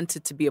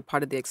wanted to be a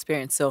part of the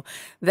experience. So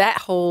that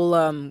whole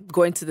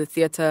going to the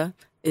theater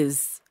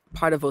is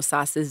part of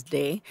Osas's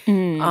Day.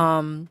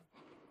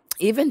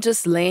 Even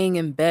just laying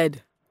in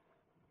bed.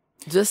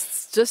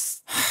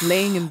 Just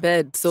laying in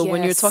bed. So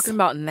when you're talking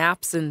about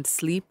naps and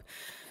sleep,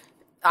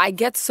 I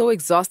get so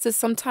exhausted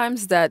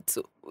sometimes that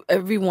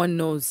everyone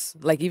knows,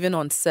 like even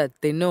on set,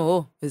 they know,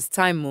 oh, it's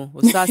time,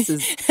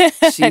 Osas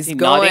she's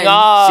going.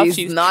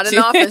 She's nodding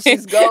off and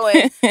she's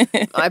going.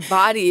 My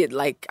body,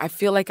 I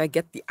feel like I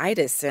get the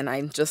itis and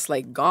I'm just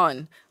like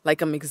gone.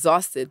 Like I'm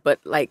exhausted. But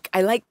like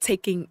I like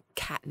taking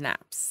cat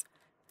naps.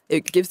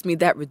 It gives me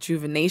that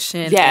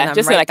rejuvenation. Yeah, and I'm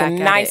just right like back a at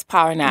nice it.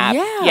 power nap.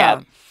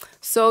 Yeah.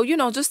 So,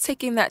 just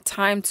taking that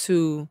time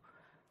to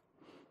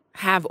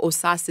have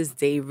Osas's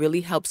Day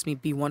really helps me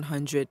be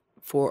 100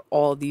 for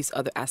all these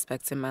other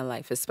aspects in my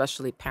life,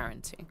 especially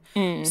parenting.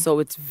 So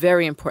it's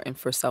very important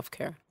for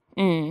self-care.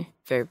 Very,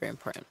 very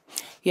important.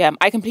 Yeah,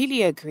 I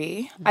completely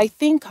agree. I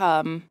think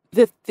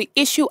the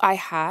issue I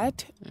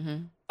had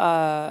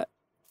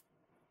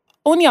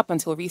only up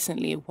until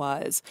recently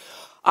was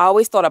I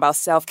always thought about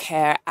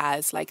self-care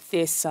as like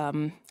this,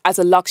 as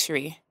a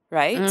luxury,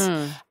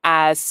 right?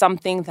 As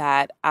something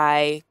that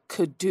I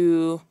could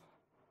do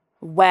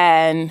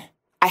when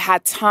I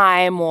had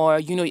time, or,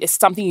 it's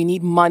something you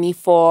need money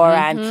for.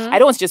 And I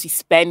don't want to just be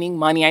spending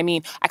money. I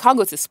mean, I can't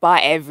go to spa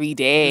every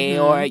day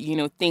or,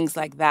 things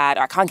like that.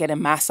 Or I can't get a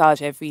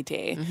massage every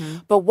day.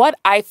 But what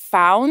I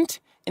found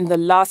in the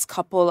last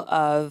couple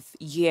of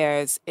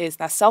years is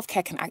that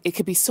self-care it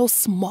could be so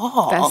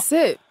small. That's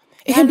it.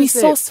 It can be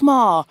so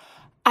small.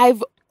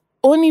 I've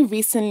only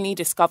recently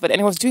discovered,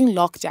 and it was during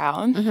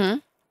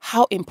lockdown,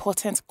 how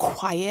important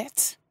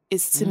quiet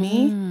is to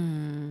me.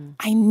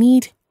 I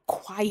need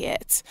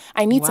quiet.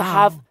 I need to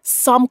have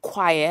some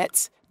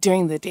quiet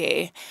during the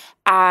day.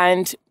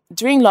 And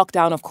during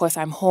lockdown, of course,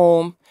 I'm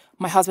home.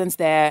 My husband's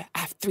there. I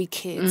have 3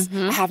 kids.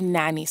 I have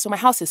nanny. So my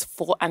house is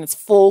full, and it's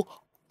full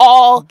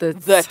all the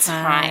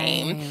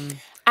time.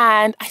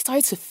 And I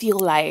started to feel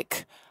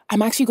like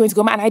I'm actually going to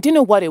go mad. And I didn't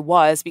know what it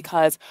was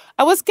because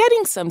I was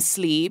getting some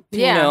sleep,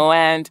 you know,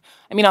 and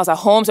I mean, I was at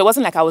home. So it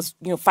wasn't like I was,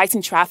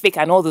 fighting traffic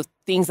and all the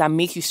things that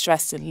make you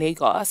stressed in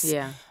Lagos.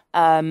 Yeah.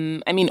 I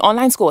mean,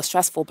 online school was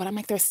stressful, but I'm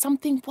like, there's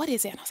something, what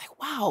is it? And I was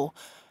like, wow,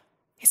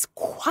 it's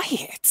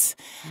quiet.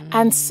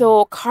 And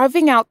so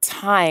carving out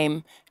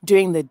time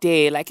during the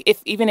day, like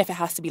even if it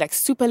has to be like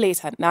super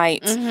late at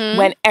night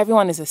when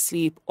everyone is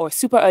asleep or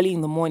super early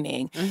in the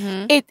morning,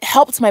 it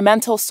helped my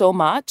mental so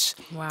much.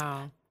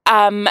 Wow.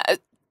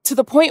 to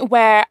the point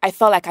where I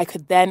felt like I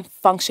could then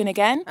function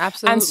again.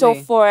 Absolutely. And so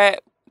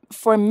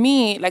for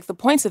me, like the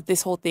points of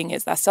this whole thing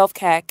is that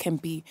self-care can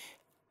be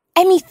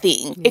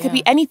anything. It could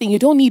be anything. You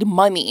don't need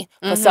money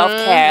for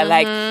self-care.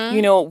 Like,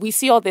 you know, we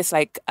see all this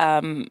like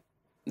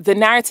the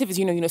narrative is,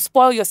 you know,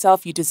 spoil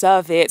yourself, you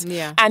deserve it.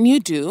 Yeah. And you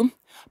do.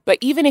 But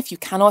even if you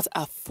cannot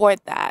afford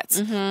that,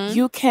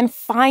 you can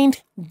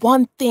find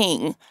one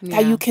thing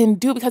that you can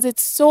do because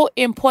it's so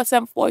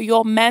important for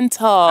your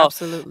mental.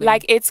 Absolutely.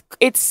 Like it's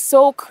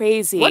so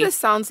crazy. What it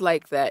sounds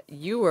like that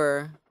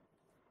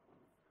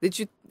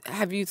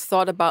have you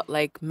thought about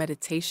like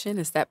meditation?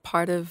 Is that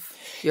part of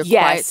your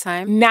quiet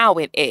time? Now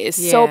it is.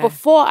 Yeah. So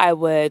before I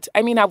would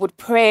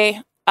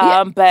pray,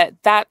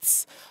 but prayer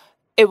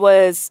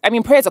is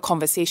a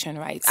conversation,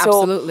 right?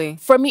 Absolutely.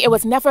 So for me, it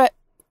was never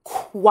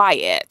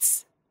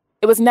quiet.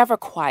 It was never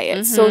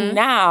quiet. So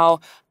now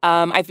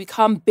I've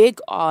become big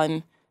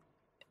on,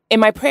 in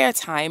my prayer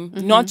time,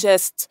 not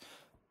just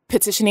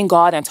petitioning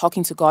God and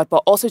talking to God,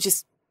 but also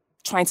just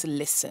trying to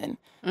listen.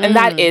 And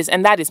that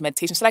is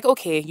meditation. So like,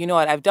 okay, you know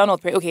what? I've done all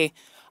the prayer. Okay.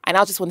 And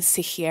I just want to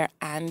sit here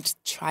and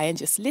try and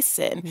just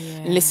listen.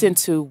 And listen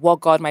to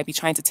what God might be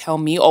trying to tell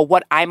me or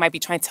what I might be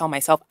trying to tell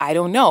myself. I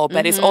don't know.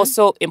 But it's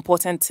also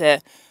important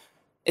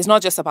it's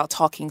not just about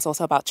talking. It's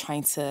also about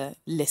trying to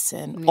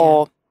listen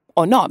or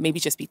not. Maybe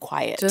just be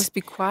quiet. Just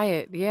be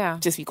quiet. Yeah.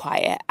 Just be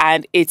quiet.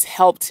 And it's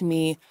helped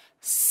me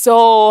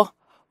so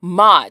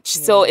much.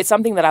 Yeah. So it's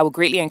something that I would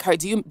greatly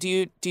encourage. Do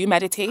you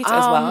meditate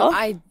as well?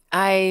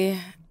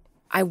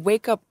 I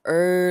wake up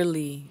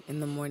early in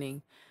the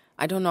morning.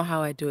 I don't know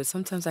how I do it.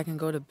 Sometimes I can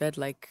go to bed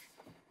like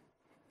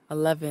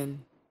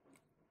 11,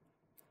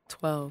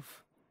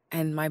 12,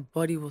 and my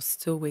body will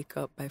still wake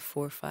up by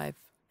 4 or 5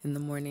 in the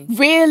morning.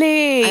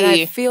 Really? And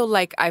I feel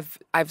like I've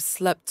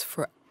slept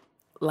for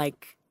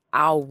like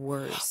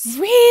hours.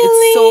 Really?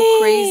 It's so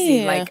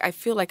crazy. Like I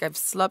feel like I've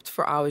slept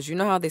for hours. You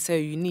know how they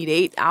say you need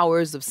 8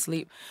 hours of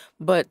sleep,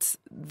 but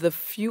the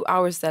few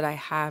hours that I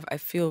have, I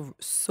feel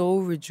so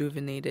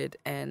rejuvenated,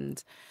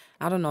 and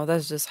I don't know,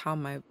 that's just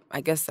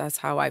I guess that's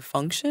how I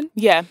function.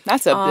 Yeah,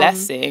 that's a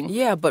blessing.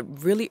 Yeah,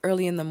 but really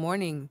early in the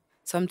morning,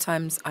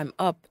 sometimes I'm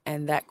up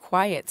and that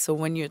quiet. So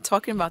when you're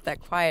talking about that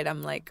quiet,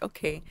 I'm like,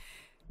 okay,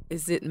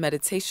 is it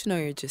meditation or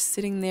you're just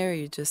sitting there, or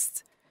you're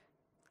just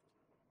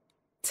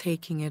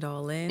taking it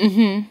all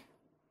in?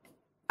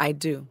 I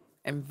do.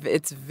 And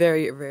it's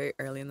very, very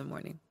early in the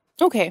morning.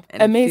 Okay,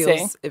 and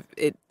amazing.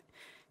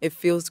 It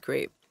feels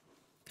great.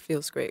 It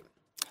feels great.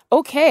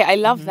 Okay, I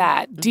love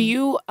that. Do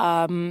you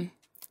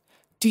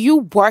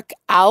work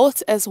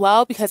out as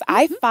well? Because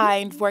I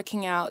find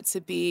working out to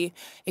be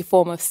a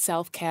form of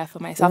self-care for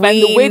myself.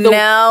 We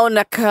know,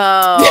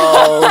 Nicole.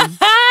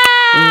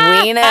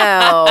 We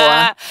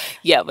know.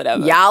 Yeah,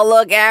 whatever. Y'all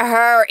look at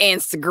her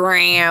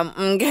Instagram,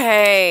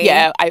 okay?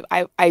 Yeah,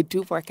 I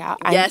do work out.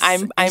 Yes,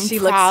 I'm she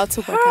proud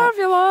to work out.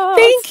 Fabulous.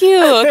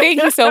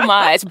 Thank you so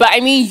much. But I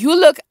mean, you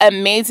look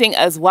amazing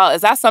as well.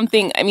 Is that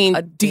something? I mean,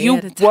 do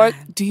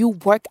you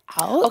work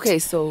out? Okay,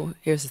 so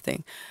here's the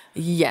thing.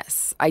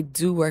 Yes, I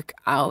do work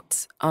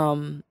out.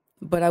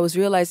 But I was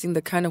realizing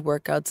the kind of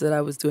workouts that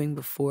I was doing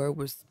before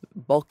was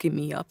bulking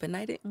me up, and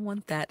I didn't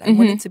want that. I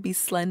wanted to be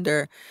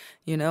slender,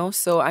 you know?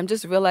 So I'm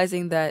just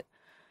realizing that.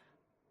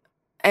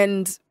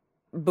 And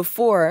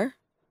before,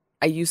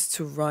 I used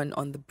to run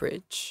on the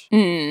bridge,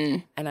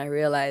 and I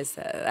realized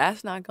that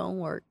that's not going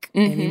to work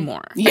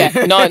anymore.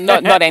 Yeah,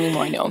 not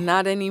anymore, no.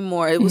 Not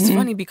anymore. It was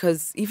funny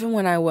because even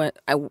when I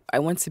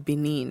went to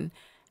Benin,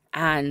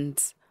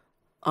 and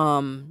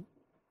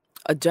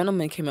a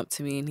gentleman came up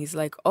to me and he's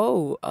like,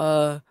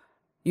 "Oh,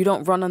 you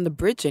don't run on the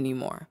bridge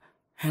anymore."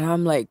 And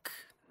I'm like,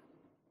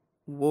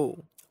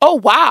 whoa. Oh,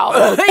 wow.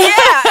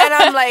 Yeah. And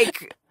I'm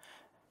like,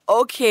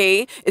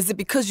 okay, is it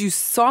because you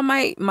saw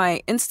my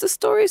Insta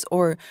stories,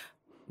 or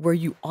were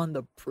you on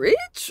the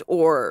bridge,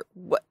 or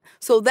what?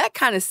 So that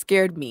kind of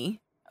scared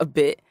me a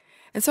bit.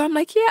 And so I'm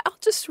like, yeah, I'll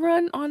just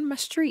run on my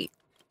street.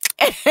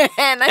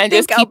 and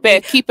just keep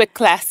it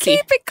classy.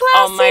 Keep it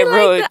classy on my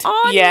road.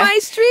 On my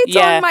streets,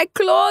 on my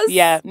clothes.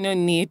 Yeah, no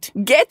need.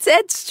 Get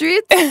that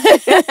street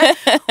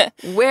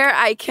where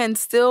I can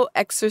still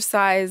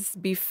exercise,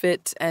 be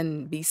fit,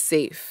 and be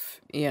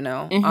safe, you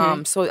know?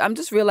 So I'm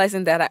just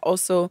realizing that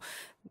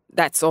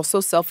that's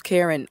also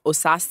self-care and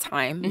Osas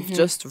time,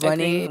 just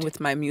running with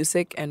my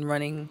music and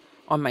running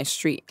on my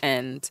street.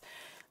 And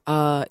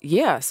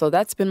so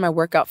that's been my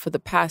workout for the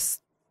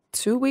past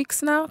 2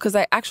 weeks now, because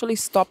I actually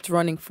stopped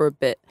running for a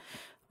bit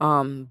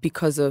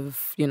because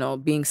of,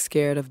 being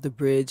scared of the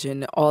bridge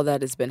and all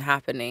that has been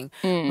happening.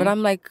 But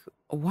I'm like,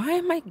 why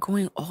am I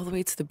going all the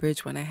way to the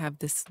bridge when I have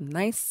this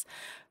nice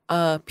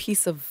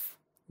piece of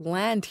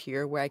land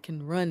here where I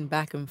can run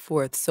back and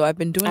forth? So I've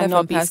been doing that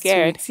for the past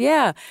 2 weeks.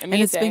 Yeah. Amazing.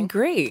 And it's been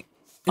great.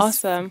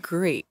 Awesome.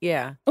 Great.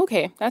 Yeah.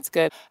 Okay, that's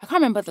good. I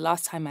can't remember the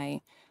last time I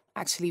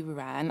actually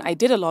ran. I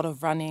did a lot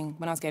of running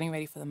when I was getting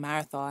ready for the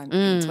marathon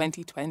in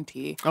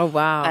 2020. Oh,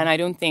 wow. And I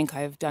don't think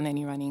I've done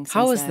any running since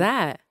How was then.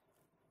 that?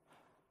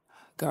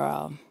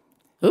 Girl.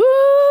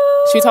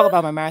 Ooh. Should we talk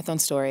about my marathon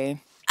story?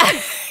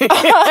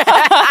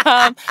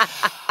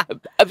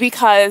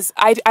 Because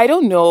I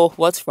don't know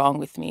what's wrong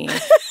with me.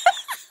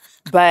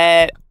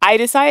 But I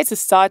decided to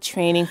start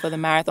training for the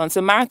marathon.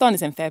 So marathon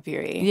is in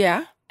February.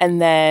 Yeah. And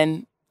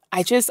then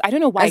I don't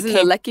know why As in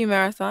the Lekki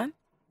Marathon?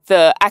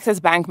 The Access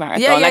Bank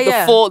Marathon.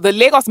 The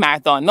Lagos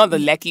Marathon, not the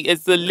Lekki.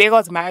 It's the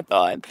Lagos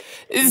Marathon.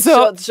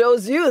 So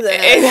shows you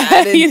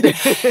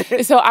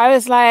that. So I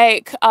was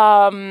like,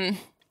 wouldn't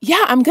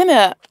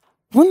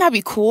that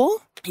be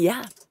cool?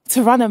 Yeah.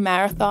 To run a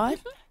marathon.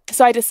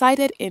 So I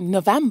decided in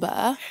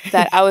November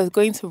that I was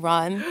going to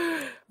run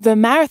the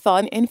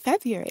marathon in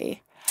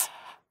February.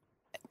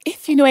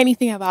 If you know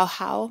anything about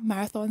how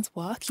marathons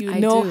work, you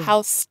know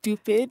how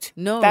stupid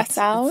that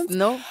sounds.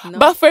 No.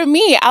 But for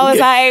me, I was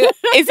like,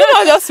 it's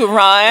not just to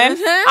run.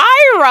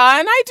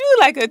 I do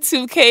like a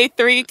 2K,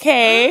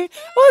 3K.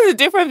 What's the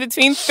difference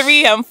between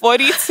 3 and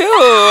 42? It's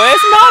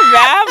not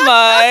that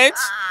much.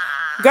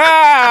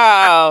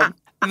 Girl,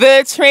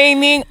 the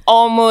training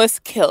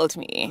almost killed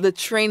me. The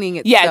training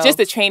itself? Yeah, just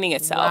the training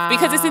itself. Wow.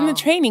 Because it's in the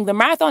training. The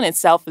marathon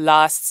itself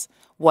lasts...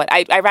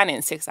 I ran it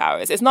in 6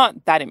 hours. That's not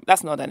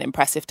an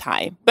impressive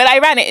time. But I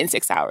ran it in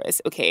 6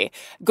 hours, okay?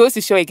 Goes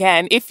to show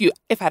again, if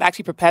I'd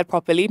actually prepared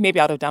properly, maybe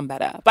I would have done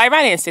better. But I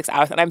ran it in 6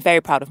 hours and I'm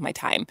very proud of my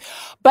time.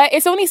 But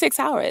it's only 6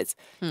 hours.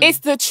 It's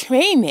the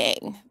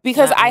training.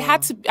 Because I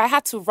had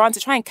to run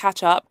to try and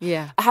catch up.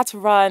 Yeah. I had to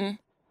run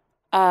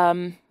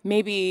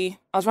maybe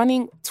I was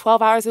running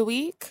 12 hours a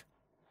week.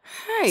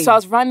 Hey. So I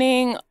was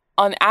running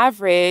on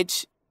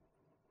average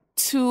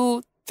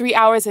 2-3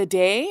 hours a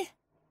day.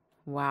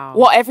 Wow.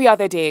 Well, every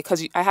other day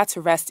because I had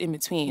to rest in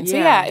between. So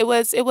yeah, it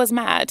was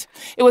mad.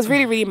 It was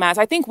really, really mad.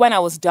 So I think when I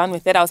was done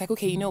with it, I was like,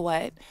 okay, you know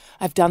what?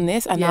 I've done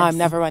this and now I'm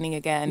never running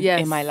again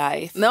in my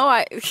life.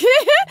 No,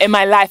 in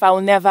my life, I will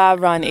never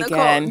run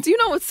again. Do you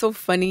know what's so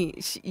funny?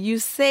 You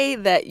say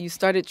that you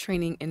started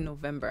training in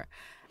November.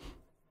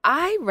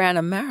 I ran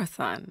a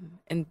marathon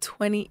in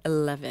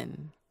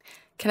 2011.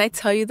 Can I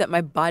tell you that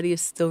my body is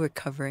still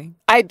recovering?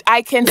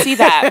 I can see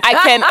that.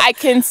 I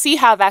can see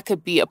how that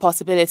could be a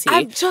possibility.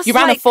 You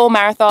ran a full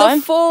marathon?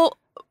 The full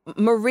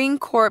Marine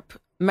Corps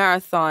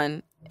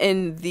marathon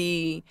in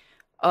the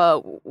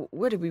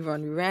where did we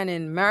run? We ran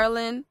in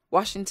Maryland,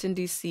 Washington,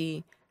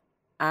 D.C.,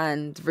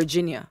 and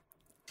Virginia.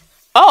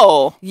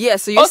 Oh. Yeah,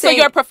 so you're saying... so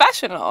you're a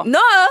professional.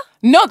 No,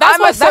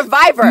 I'm a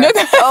survivor.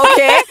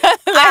 Okay?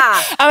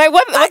 I'm like,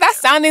 what's that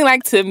sounding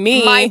like to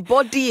me? My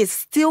body is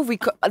still...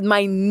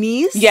 my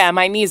knees? Yeah,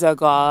 my knees are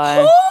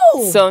gone.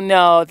 Oh. So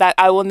no, that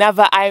I will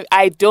never...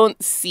 I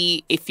don't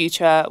see a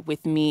future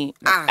with me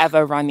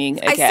ever running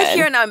again. I sit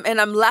here and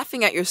I'm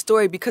laughing at your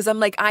story because I'm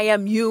like, I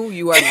am you,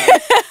 you are me.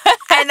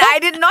 And I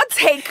did not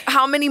take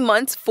how many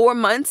months? 4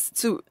 months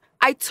to...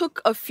 I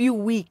took a few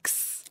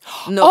weeks.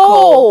 Nicole,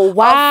 oh,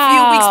 wow. A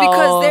few weeks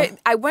because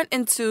I went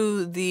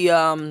into the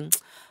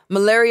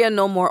Malaria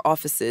No More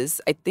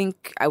offices. I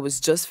think I was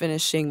just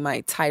finishing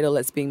my title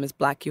as being Miss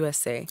Black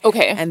USA.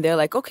 Okay. And they're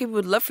like, okay, we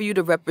would love for you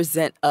to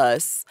represent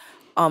us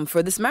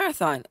for this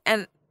marathon.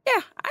 And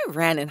yeah, I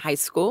ran in high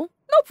school.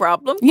 No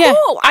problem. Yeah.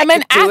 Cool. I'm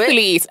an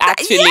athlete,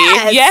 actually.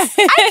 Yes,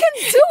 I can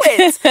do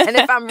it. And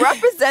if I'm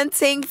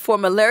representing for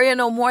Malaria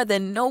No More,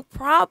 then no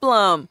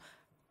problem.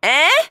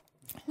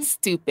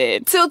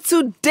 Stupid. Till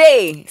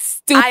today,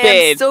 stupid. I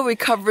am still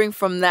recovering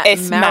from that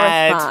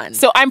marathon. Mad.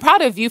 So I'm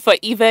proud of you for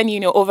even,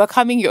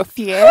 overcoming your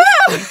fear.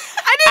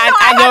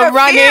 and you're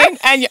running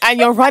and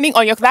you're running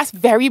on your... That's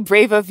very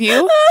brave of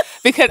you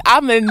because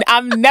I'm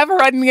never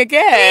running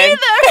again. Me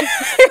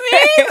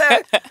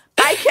either.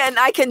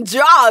 I can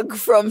jog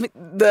from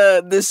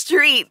the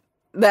street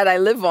that I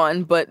live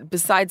on, but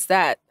besides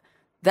that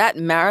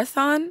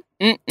marathon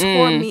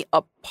tore me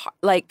apart.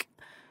 Like,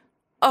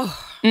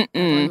 oh, I don't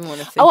even want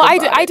to think about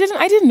it.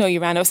 I didn't know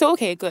you ran. So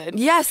okay, good.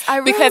 Yes, I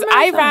ran because a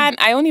marathon.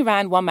 I only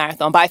ran one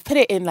marathon, but I've put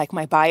it in like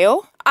my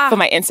bio for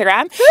my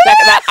Instagram, like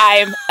that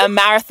I'm a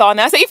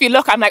marathoner. So if you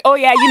look, I'm like, oh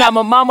yeah, I'm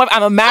a mom,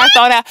 I'm a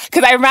marathoner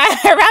because I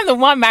ran the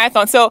one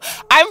marathon. So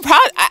I'm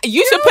proud.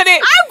 You should put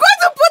it. I'm going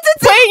to put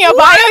it in your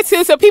bio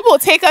too, so people will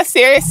take us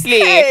seriously.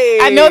 Hey.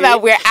 I know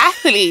that we're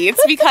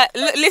athletes because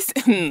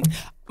listen,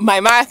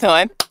 my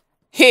marathon.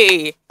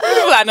 Hey,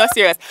 people are not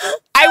serious.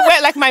 I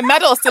wear like my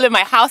medal is still in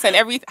my house and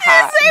everything.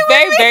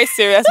 Very, very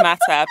serious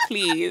matter,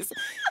 please.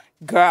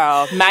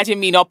 Girl, imagine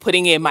me not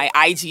putting it in my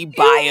IG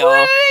bio. You put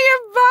it in your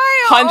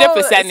bio.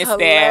 100% is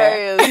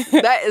hilarious.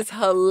 there. That is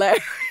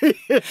hilarious.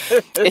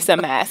 It's a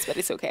mess, but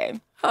it's okay.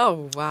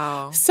 Oh,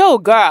 wow. So,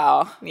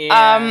 girl,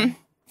 yeah.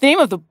 The name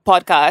of the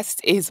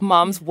podcast is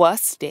Mom's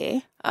Worst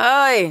Day.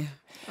 Aye.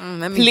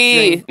 Let me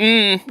please,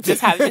 drink.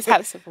 Just have a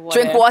sip of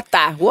water. Drink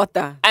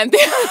water. And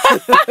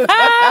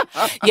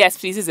yes,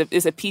 please.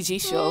 It's a PG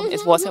show.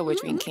 It's water we're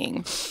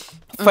drinking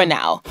for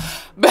now.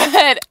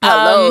 But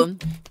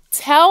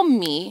tell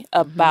me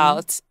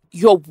about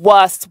your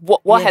worst.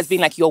 What has been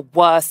like your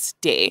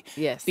worst day?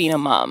 Yes, being a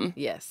mom.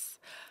 Yes.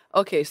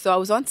 Okay, so I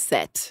was on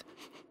set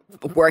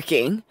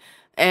working,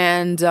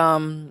 and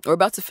we're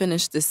about to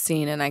finish this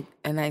scene, and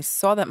I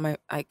saw that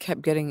I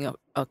kept getting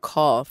a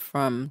call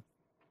from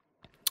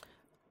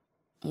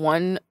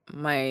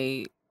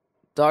my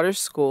daughter's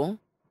school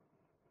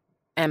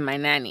and my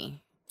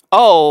nanny.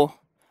 Oh,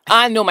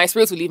 I know my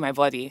spirit will leave my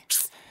body.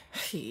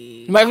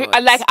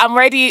 I'm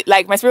ready.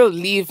 Like my spirit will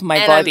leave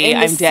my body.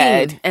 I'm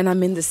dead. And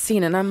I'm in the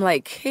scene, and I'm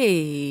like,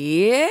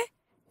 hey,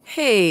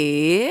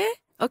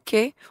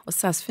 okay.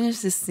 Osas, finish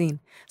this scene.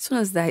 As soon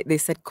as they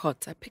said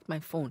cut, I picked my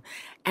phone,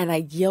 and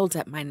I yelled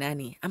at my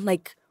nanny. I'm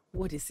like,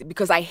 what is it?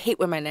 Because I hate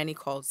when my nanny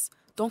calls.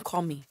 Don't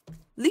call me.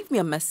 Leave me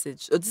a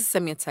message or just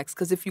send me a text.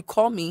 Because if you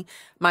call me,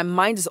 my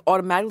mind is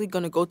automatically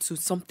going to go to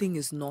something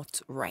is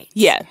not right.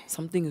 Yeah.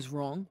 Something is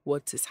wrong.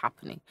 What is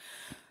happening?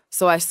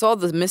 So I saw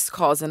the missed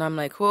calls and I'm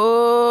like,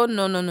 oh,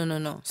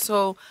 no.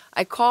 So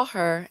I call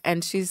her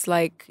and she's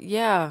like,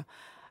 yeah,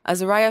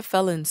 Azariah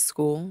fell in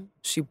school.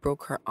 She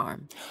broke her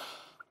arm.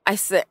 I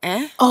said,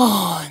 eh?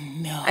 Oh,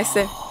 no. I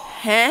said,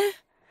 huh?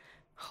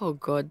 Oh,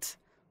 God.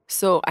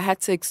 So I had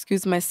to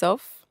excuse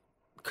myself.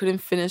 Couldn't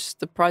finish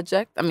the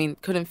project.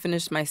 Couldn't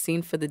finish my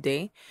scene for the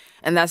day.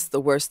 And that's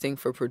the worst thing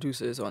for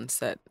producers on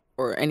set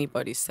or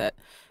anybody's set,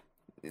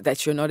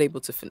 that you're not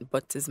able to finish.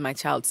 But it's my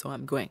child, so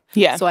I'm going.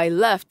 Yeah. So I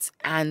left,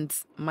 and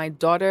my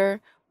daughter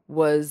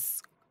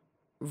was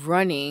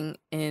running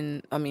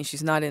in,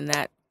 she's not in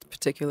that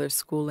particular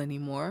school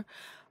anymore.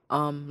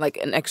 Like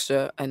an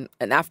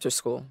after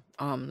school,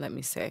 let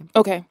me say.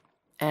 Okay.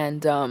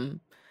 And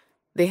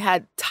they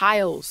had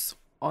tiles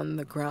on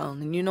the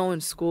ground, and in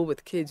school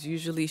with kids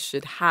usually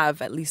should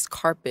have at least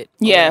carpet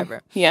or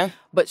whatever. Yeah.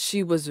 But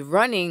she was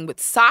running with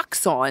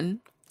socks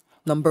on,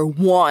 number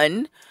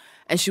one,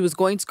 and she was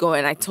going to go,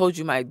 and I told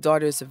you my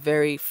daughter is a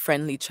very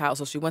friendly child,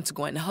 so she went to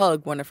go and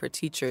hug one of her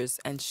teachers,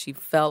 and she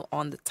fell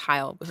on the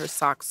tile with her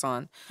socks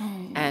on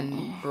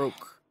and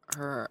broke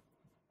her,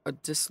 or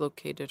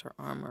dislocated her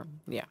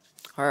arm,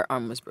 her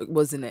arm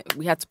wasn't it.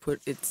 We had to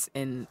put it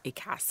in a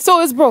cast. So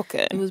it was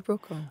broken? It was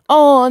broken.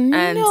 Oh, no.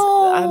 And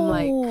I'm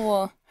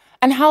like...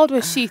 And how old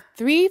was she?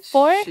 3,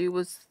 4? She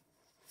was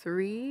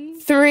 3.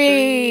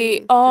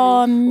 3.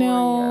 Oh,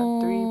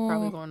 no. Yeah, 3,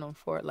 probably going on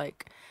 4.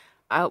 Like,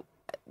 it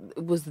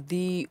was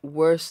the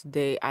worst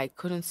day. I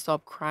couldn't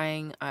stop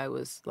crying. I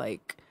was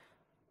like...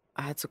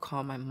 I had to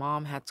call my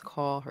mom, had to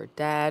call her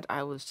dad.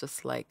 I was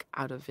just like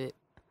out of it.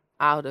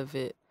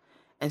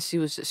 And she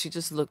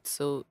just looked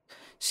so,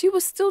 she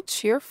was still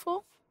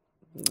cheerful.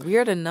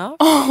 Weird enough.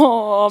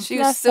 Oh, she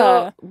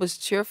was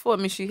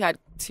cheerful. She had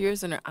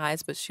tears in her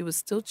eyes, but she was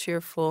still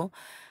cheerful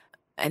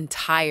and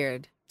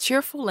tired.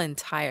 Cheerful and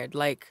tired.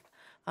 Like,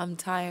 I'm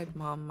tired,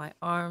 Mom. My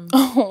arm.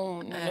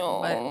 Oh, no.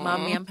 But,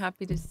 Mommy, I'm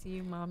happy to see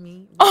you,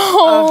 Mommy.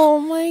 Oh,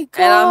 my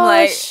gosh. And I'm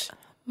like,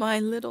 my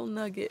little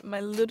nugget,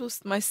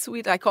 my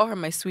sweet, I call her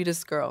my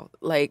sweetest girl.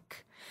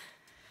 Like,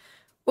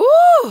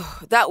 ooh,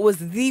 that was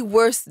the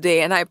worst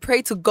day. And I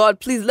pray to God,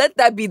 please let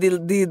that be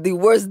the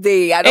worst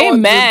day. I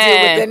don't want to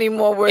deal with any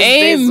more worst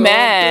days.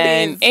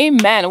 Amen. So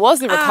amen. What was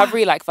the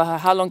recovery like for her?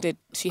 How long did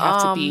she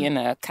have to be in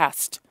a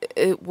cast?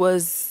 It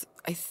was,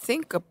 I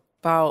think,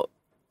 about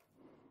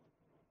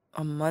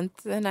a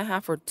month and a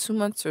half or 2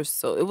 months or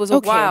so. It was a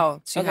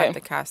while she had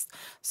the cast.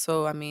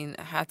 So, I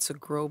had to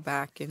grow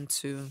back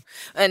into...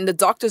 And the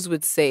doctors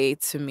would say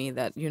to me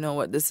that, you know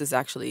what, this is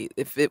actually...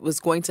 If it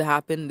was going to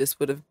happen, this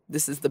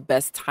is the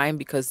best time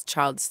because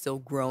child's still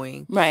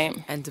growing. Right.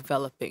 And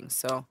developing.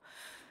 So,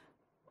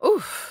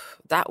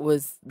 that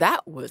was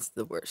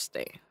the worst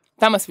day.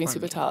 That must have been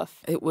super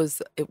tough. It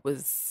was.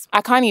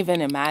 I can't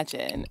even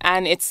imagine.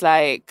 And it's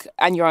like,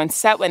 and you're on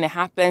set when it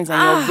happens,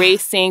 and you're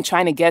racing,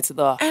 trying to get to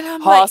the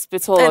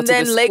hospital or to the school.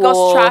 And then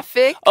Lagos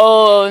traffic.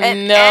 Oh,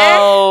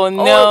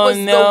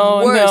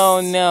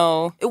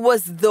 no. It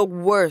was the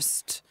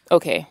worst.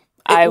 Okay.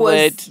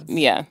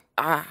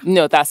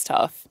 No, that's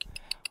tough.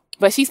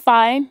 But she's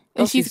fine.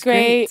 And she's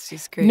great.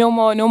 She's great. No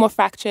more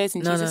fractures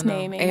in Jesus'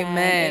 name.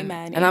 Amen.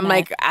 And I'm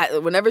like,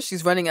 whenever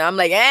she's running, I'm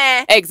like,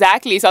 eh.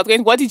 Exactly. So I was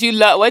going, what did you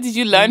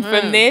learn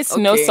from this?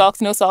 Okay. No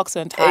socks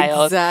on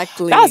tiles.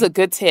 Exactly. That was a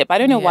good tip. I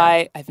don't know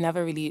why I've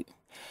never really...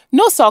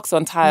 No socks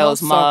on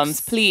tiles,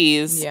 moms,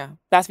 please. Yeah.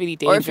 That's really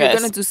dangerous. Or if you're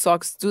going to do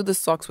socks, do the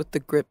socks with the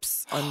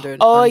grips under.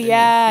 Oh,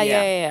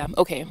 yeah.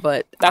 Okay.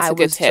 But that's a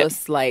good tip.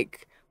 Just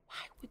like,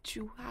 why would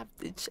you have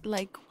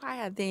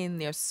why are they in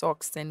their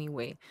socks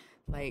anyway?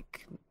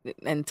 Like,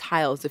 and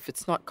tiles if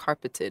it's not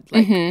carpeted.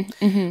 Like,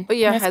 but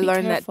yeah, I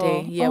learned that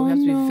day. Yeah, we have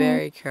to be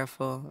very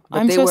careful.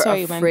 But they were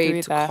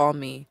afraid to call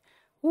me.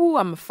 Ooh,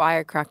 I'm a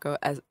firecracker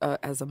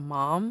as a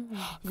mom.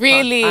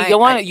 Really?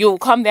 You'll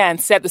come there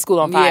and set the school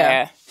on fire.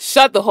 Yeah.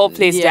 Shut the whole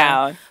place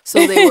down.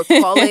 So they were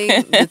calling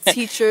the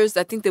teachers.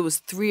 I think there was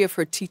 3 of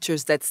her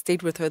teachers that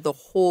stayed with her the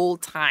whole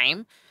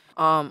time,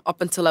 up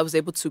until I was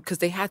able to, because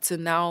they had to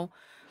now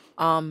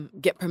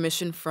get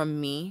permission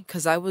from me,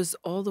 because I was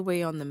all the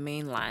way on the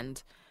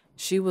mainland.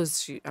 We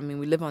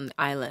live on the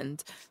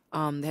island.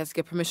 They had to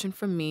get permission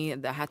from me.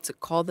 They had to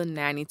call the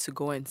nanny to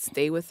go and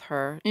stay with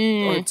her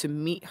or to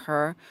meet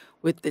her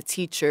with the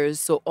teachers.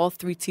 So all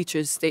 3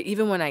 teachers stayed.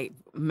 Even when I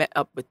met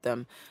up with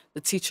them,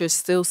 the teachers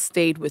still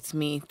stayed with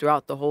me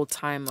throughout the whole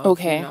time.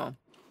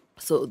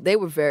 So they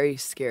were very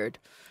scared.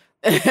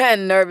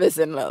 and nervous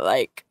and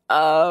like,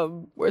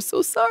 we're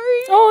so sorry.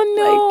 Oh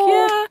no. Like,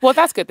 yeah. Well,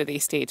 that's good that they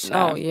staged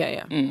that. Oh,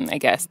 yeah. I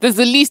guess. That's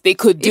the least they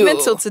could do.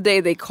 Even till today,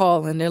 they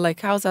call and they're like,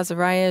 how's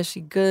Azariah? Is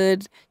she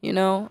good? You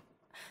know?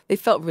 They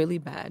felt really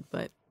bad,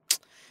 but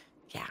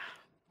yeah.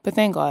 But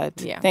thank God.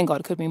 Yeah. Thank God.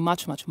 It could be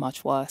much, much,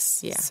 much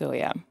worse. Yeah. So,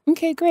 yeah.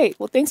 Okay, great.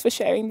 Well, thanks for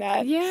sharing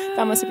that. Yeah.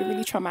 That must have been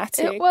really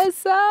traumatic. It was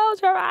so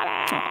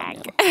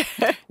traumatic. Oh,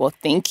 no. Well,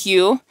 thank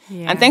you.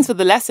 Yeah. And thanks for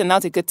the lesson. That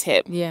was a good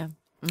tip. Yeah.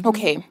 Mm-hmm.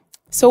 Okay.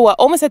 So we're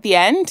almost at the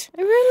end.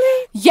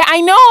 Really? Yeah,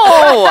 I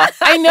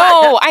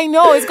know. I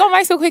know. It's gone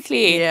by so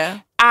quickly.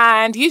 Yeah.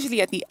 And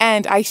usually at the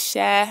end, I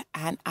share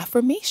an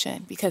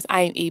affirmation because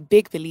I'm a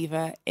big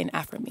believer in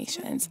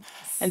affirmations.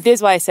 And this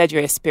is why I said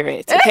you're a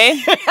spirit,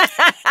 okay?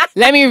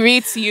 Let me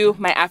read to you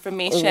my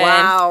affirmation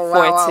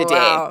for today.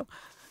 Wow.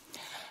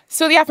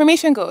 So the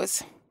affirmation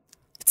goes,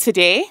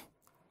 today,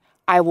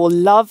 I will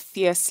love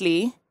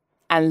fiercely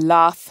and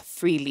laugh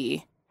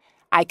freely.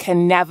 I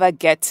can never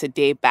get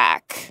today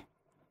back.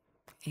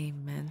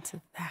 Amen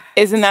to that.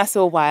 Isn't that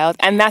so wild?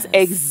 And that's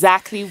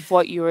exactly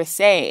what you were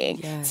saying.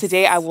 Yes.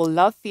 Today, I will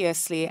love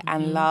fiercely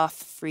and laugh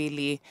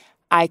freely.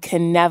 I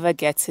can never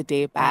get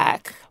today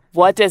back.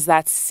 What does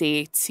that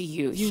say to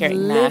you? You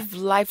live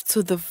life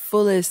to the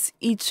fullest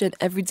each and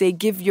every day.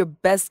 Give your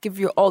best, give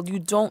your all. You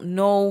don't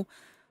know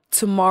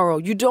tomorrow.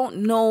 You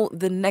don't know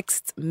the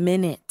next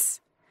minute.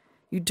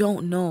 You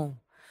don't know.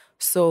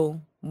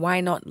 So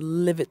why not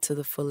live it to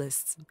the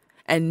fullest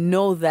and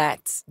know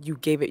that you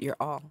gave it your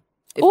all?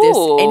 If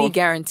there's any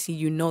guarantee,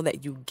 you know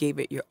that you gave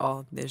it your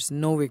all. There's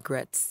no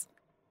regrets.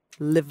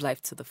 Live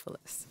life to the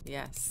fullest.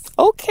 Yes.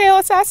 Okay,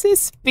 Osas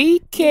is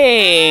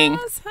speaking.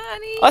 Yes,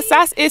 honey.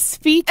 Osas is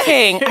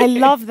speaking. I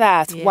love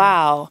that. Yeah.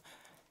 Wow.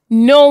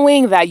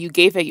 Knowing that you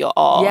gave it your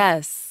all.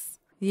 Yes.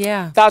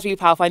 Yeah. That was really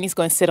powerful. I need to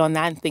go and sit on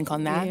that and think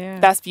on that. Yeah.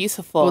 That's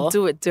beautiful. We'll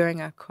do it during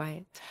our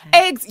quiet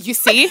time. You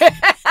see?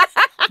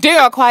 During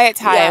our quiet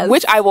time, Yes.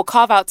 which I will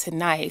carve out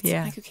tonight.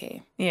 Yeah. Like,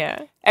 okay.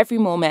 Yeah. Every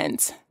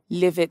moment,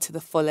 live it to the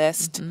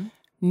fullest,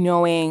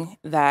 knowing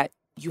that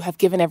you have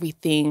given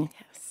everything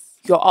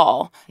your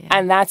all. Yeah.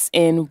 And that's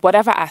in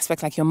whatever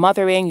aspect, like your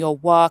mothering, your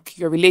work,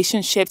 your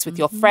relationships with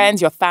your friends,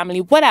 your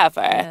family,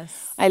 whatever.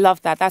 Yes. I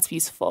love that. That's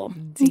beautiful.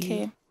 Indeed.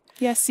 Okay.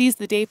 Yeah, seize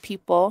the day,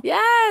 people.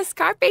 Yes.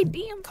 Carpe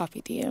diem.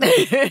 Carpe diem.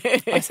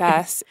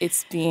 Osas,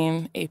 it's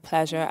been a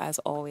pleasure as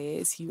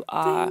always. You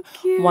are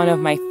one of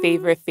my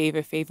favorite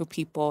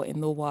people in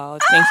the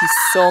world. Thank you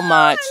so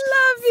much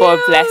for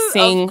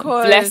blessing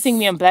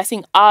me and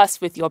blessing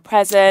us with your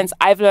presence.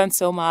 I've learned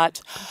so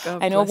much.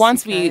 God I know bless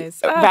once you we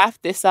guys. wrap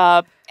this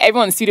up,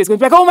 everyone in the studio is going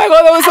to be like, oh my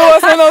God, that was so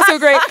awesome. That was so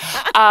great.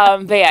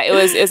 But yeah, it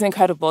was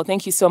incredible.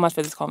 Thank you so much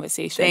for this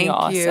conversation. Thank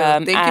You're you.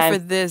 awesome. Thank you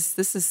for this.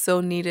 This is so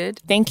needed.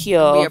 Thank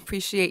you. We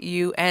appreciate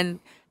you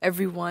and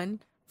everyone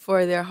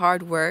for their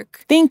hard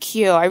work. Thank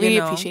you. I really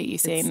appreciate you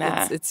saying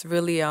that. It's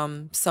really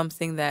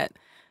something that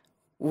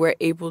we're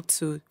able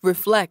to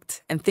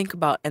reflect and think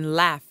about and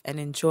laugh and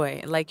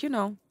enjoy. Like,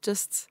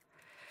 just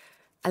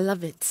I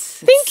love it.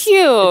 Thank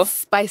you.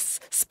 It's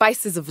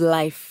spices of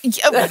life.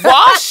 Yeah,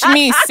 wash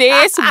me,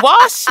 sis.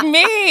 Wash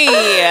me.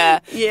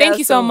 Thank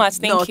you so much.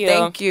 Thank you.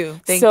 Thank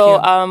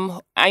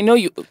you. I know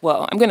you.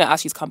 Well, I'm going to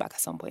ask you to come back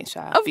at some point,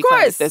 Sha. Of because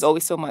course. There's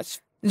always so much.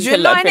 You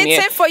know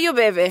anything for you,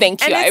 baby.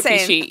 Thank you. Anything. I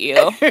appreciate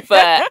you.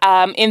 But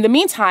in the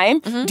meantime,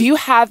 do you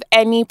have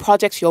any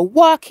projects you're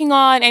working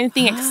on?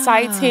 Anything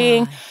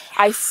exciting?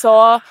 I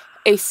saw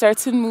a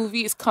certain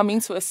movie is coming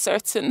to a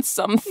certain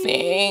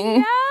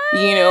something,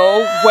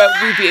 where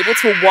we'll be able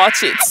to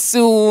watch it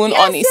soon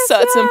on a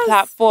certain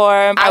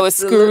platform. Absolutely. I was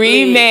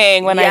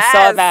screaming when I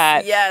saw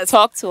that. Yes.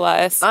 Talk to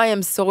us. I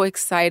am so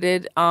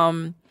excited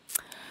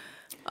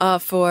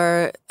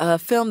for a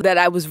film that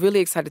I was really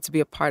excited to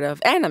be a part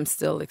of, and I'm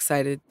still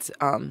excited.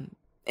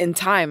 In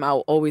time,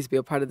 I'll always be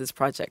a part of this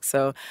project.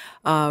 So,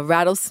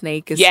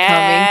 Rattlesnake is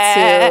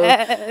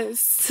coming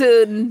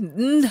to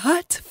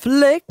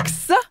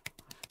Netflix.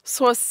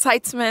 So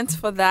excitement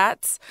for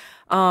that.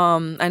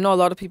 I know a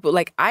lot of people,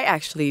 I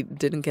actually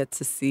didn't get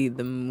to see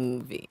the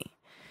movie.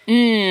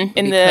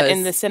 In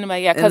the cinema,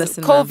 because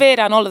of COVID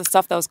and all of the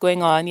stuff that was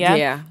going on,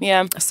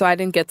 yeah. So I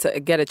didn't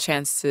get a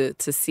chance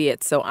to see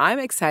it. So I'm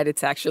excited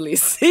to actually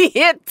see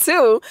it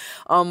too.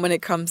 When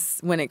it comes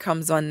on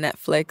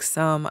Netflix.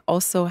 I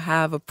also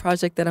have a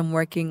project that I'm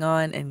working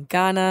on in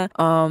Ghana.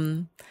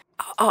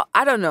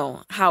 I don't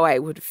know how I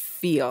would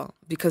feel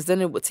because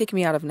then it would take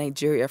me out of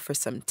Nigeria for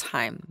some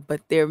time.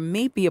 But there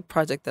may be a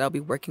project that I'll be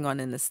working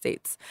on in the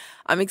States.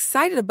 I'm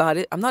excited about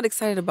it. I'm not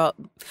excited about...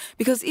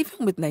 Because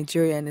even with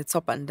Nigeria and it's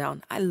up and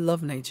down, I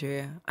love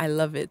Nigeria. I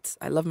love it.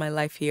 I love my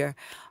life here.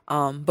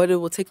 But it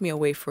will take me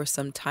away for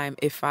some time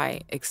if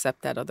I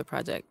accept that other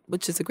project,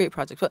 which is a great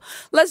project. But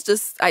I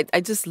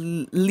just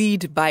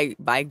lead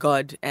by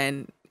God.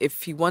 And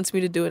if he wants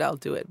me to do it, I'll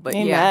do it. But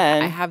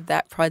Amen. I have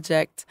that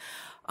project.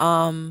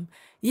 Ghost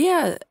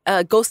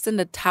in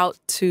the Tout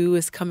 2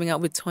 is coming out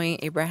with Toyin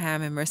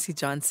Abraham and Mercy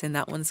Johnson.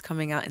 That one's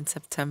coming out in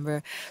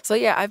September. So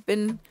I've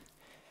been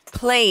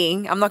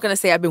playing. I'm not going to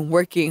say I've been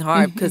working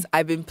hard because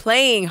I've been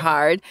playing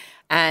hard,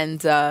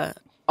 and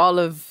all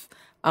of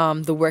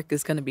the work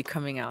is going to be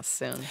coming out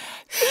soon.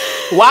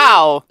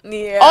 Wow.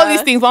 Yeah. All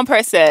these things, one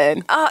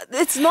person.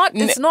 It's not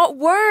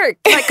work.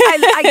 Like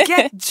I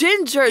get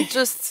ginger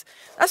just.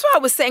 That's what I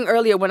was saying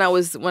earlier when I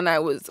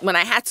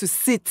had to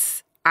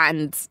sit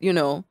and,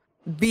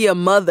 be a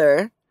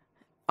mother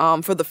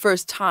for the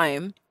first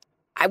time.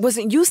 I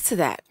wasn't used to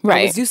that.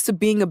 Right. I was used to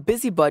being a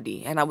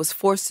busybody, and I was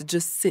forced to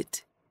just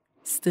sit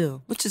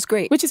still, which is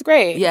great. Which is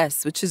great.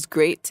 Yes, which is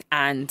great.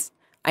 And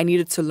I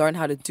needed to learn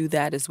how to do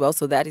that as well.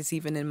 So that is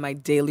even in my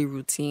daily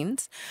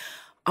routines.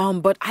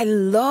 But I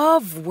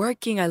love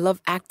working. I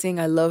love acting.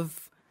 I love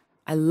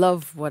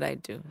what I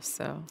do.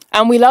 So,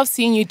 and we love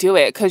seeing you do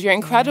it because you're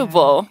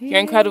incredible. Yeah. You're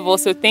incredible.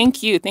 So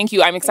thank you.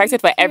 I'm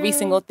excited for every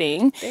single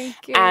thing.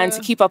 Thank you. And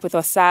to keep up with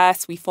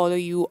Osas, we follow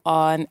you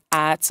on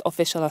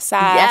 @official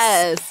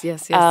Osas.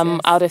 Yes. I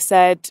would have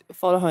said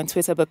follow her on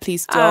Twitter, but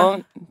please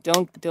don't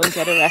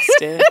get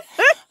arrested.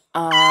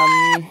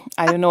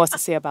 I don't know what to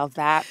say about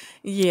that.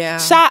 Yeah.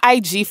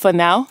 IG for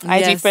now.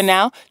 IG for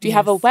now. Do you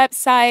have a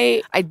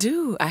website? I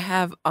do. I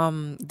have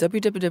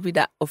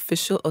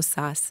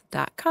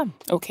www.officialosas.com.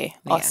 Okay.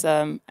 Yeah.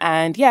 Awesome.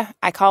 And yeah,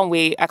 I can't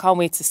wait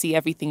to see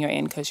everything you're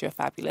in because you're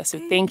fabulous. So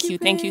thank you.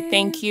 Thank you.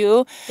 Thank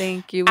you.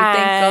 Thank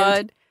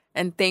God.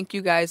 And thank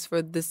you guys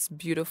for this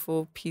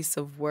beautiful piece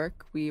of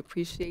work. We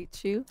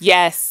appreciate you.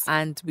 Yes.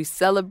 And we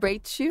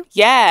celebrate you.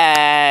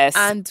 Yes.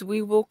 And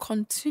we will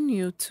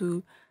continue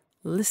to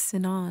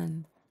listen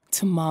on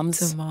to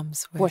Mom's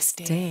worst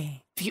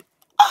day. You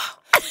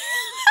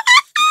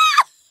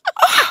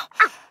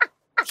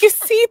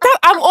see that?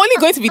 I'm only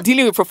going to be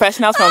dealing with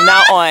professionals from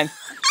now on.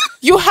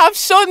 You have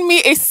shown me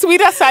a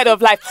sweeter side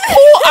of life.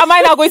 Who am I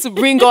now going to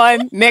bring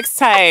on next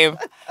time?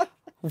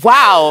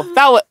 Wow.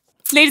 That was,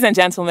 ladies and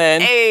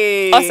gentlemen,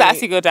 Osas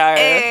Ighodaro.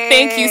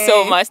 Thank you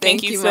so much.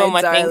 Thank you so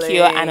much. Darling. Thank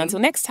you. And until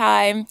next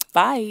time,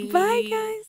 bye. Bye, guys.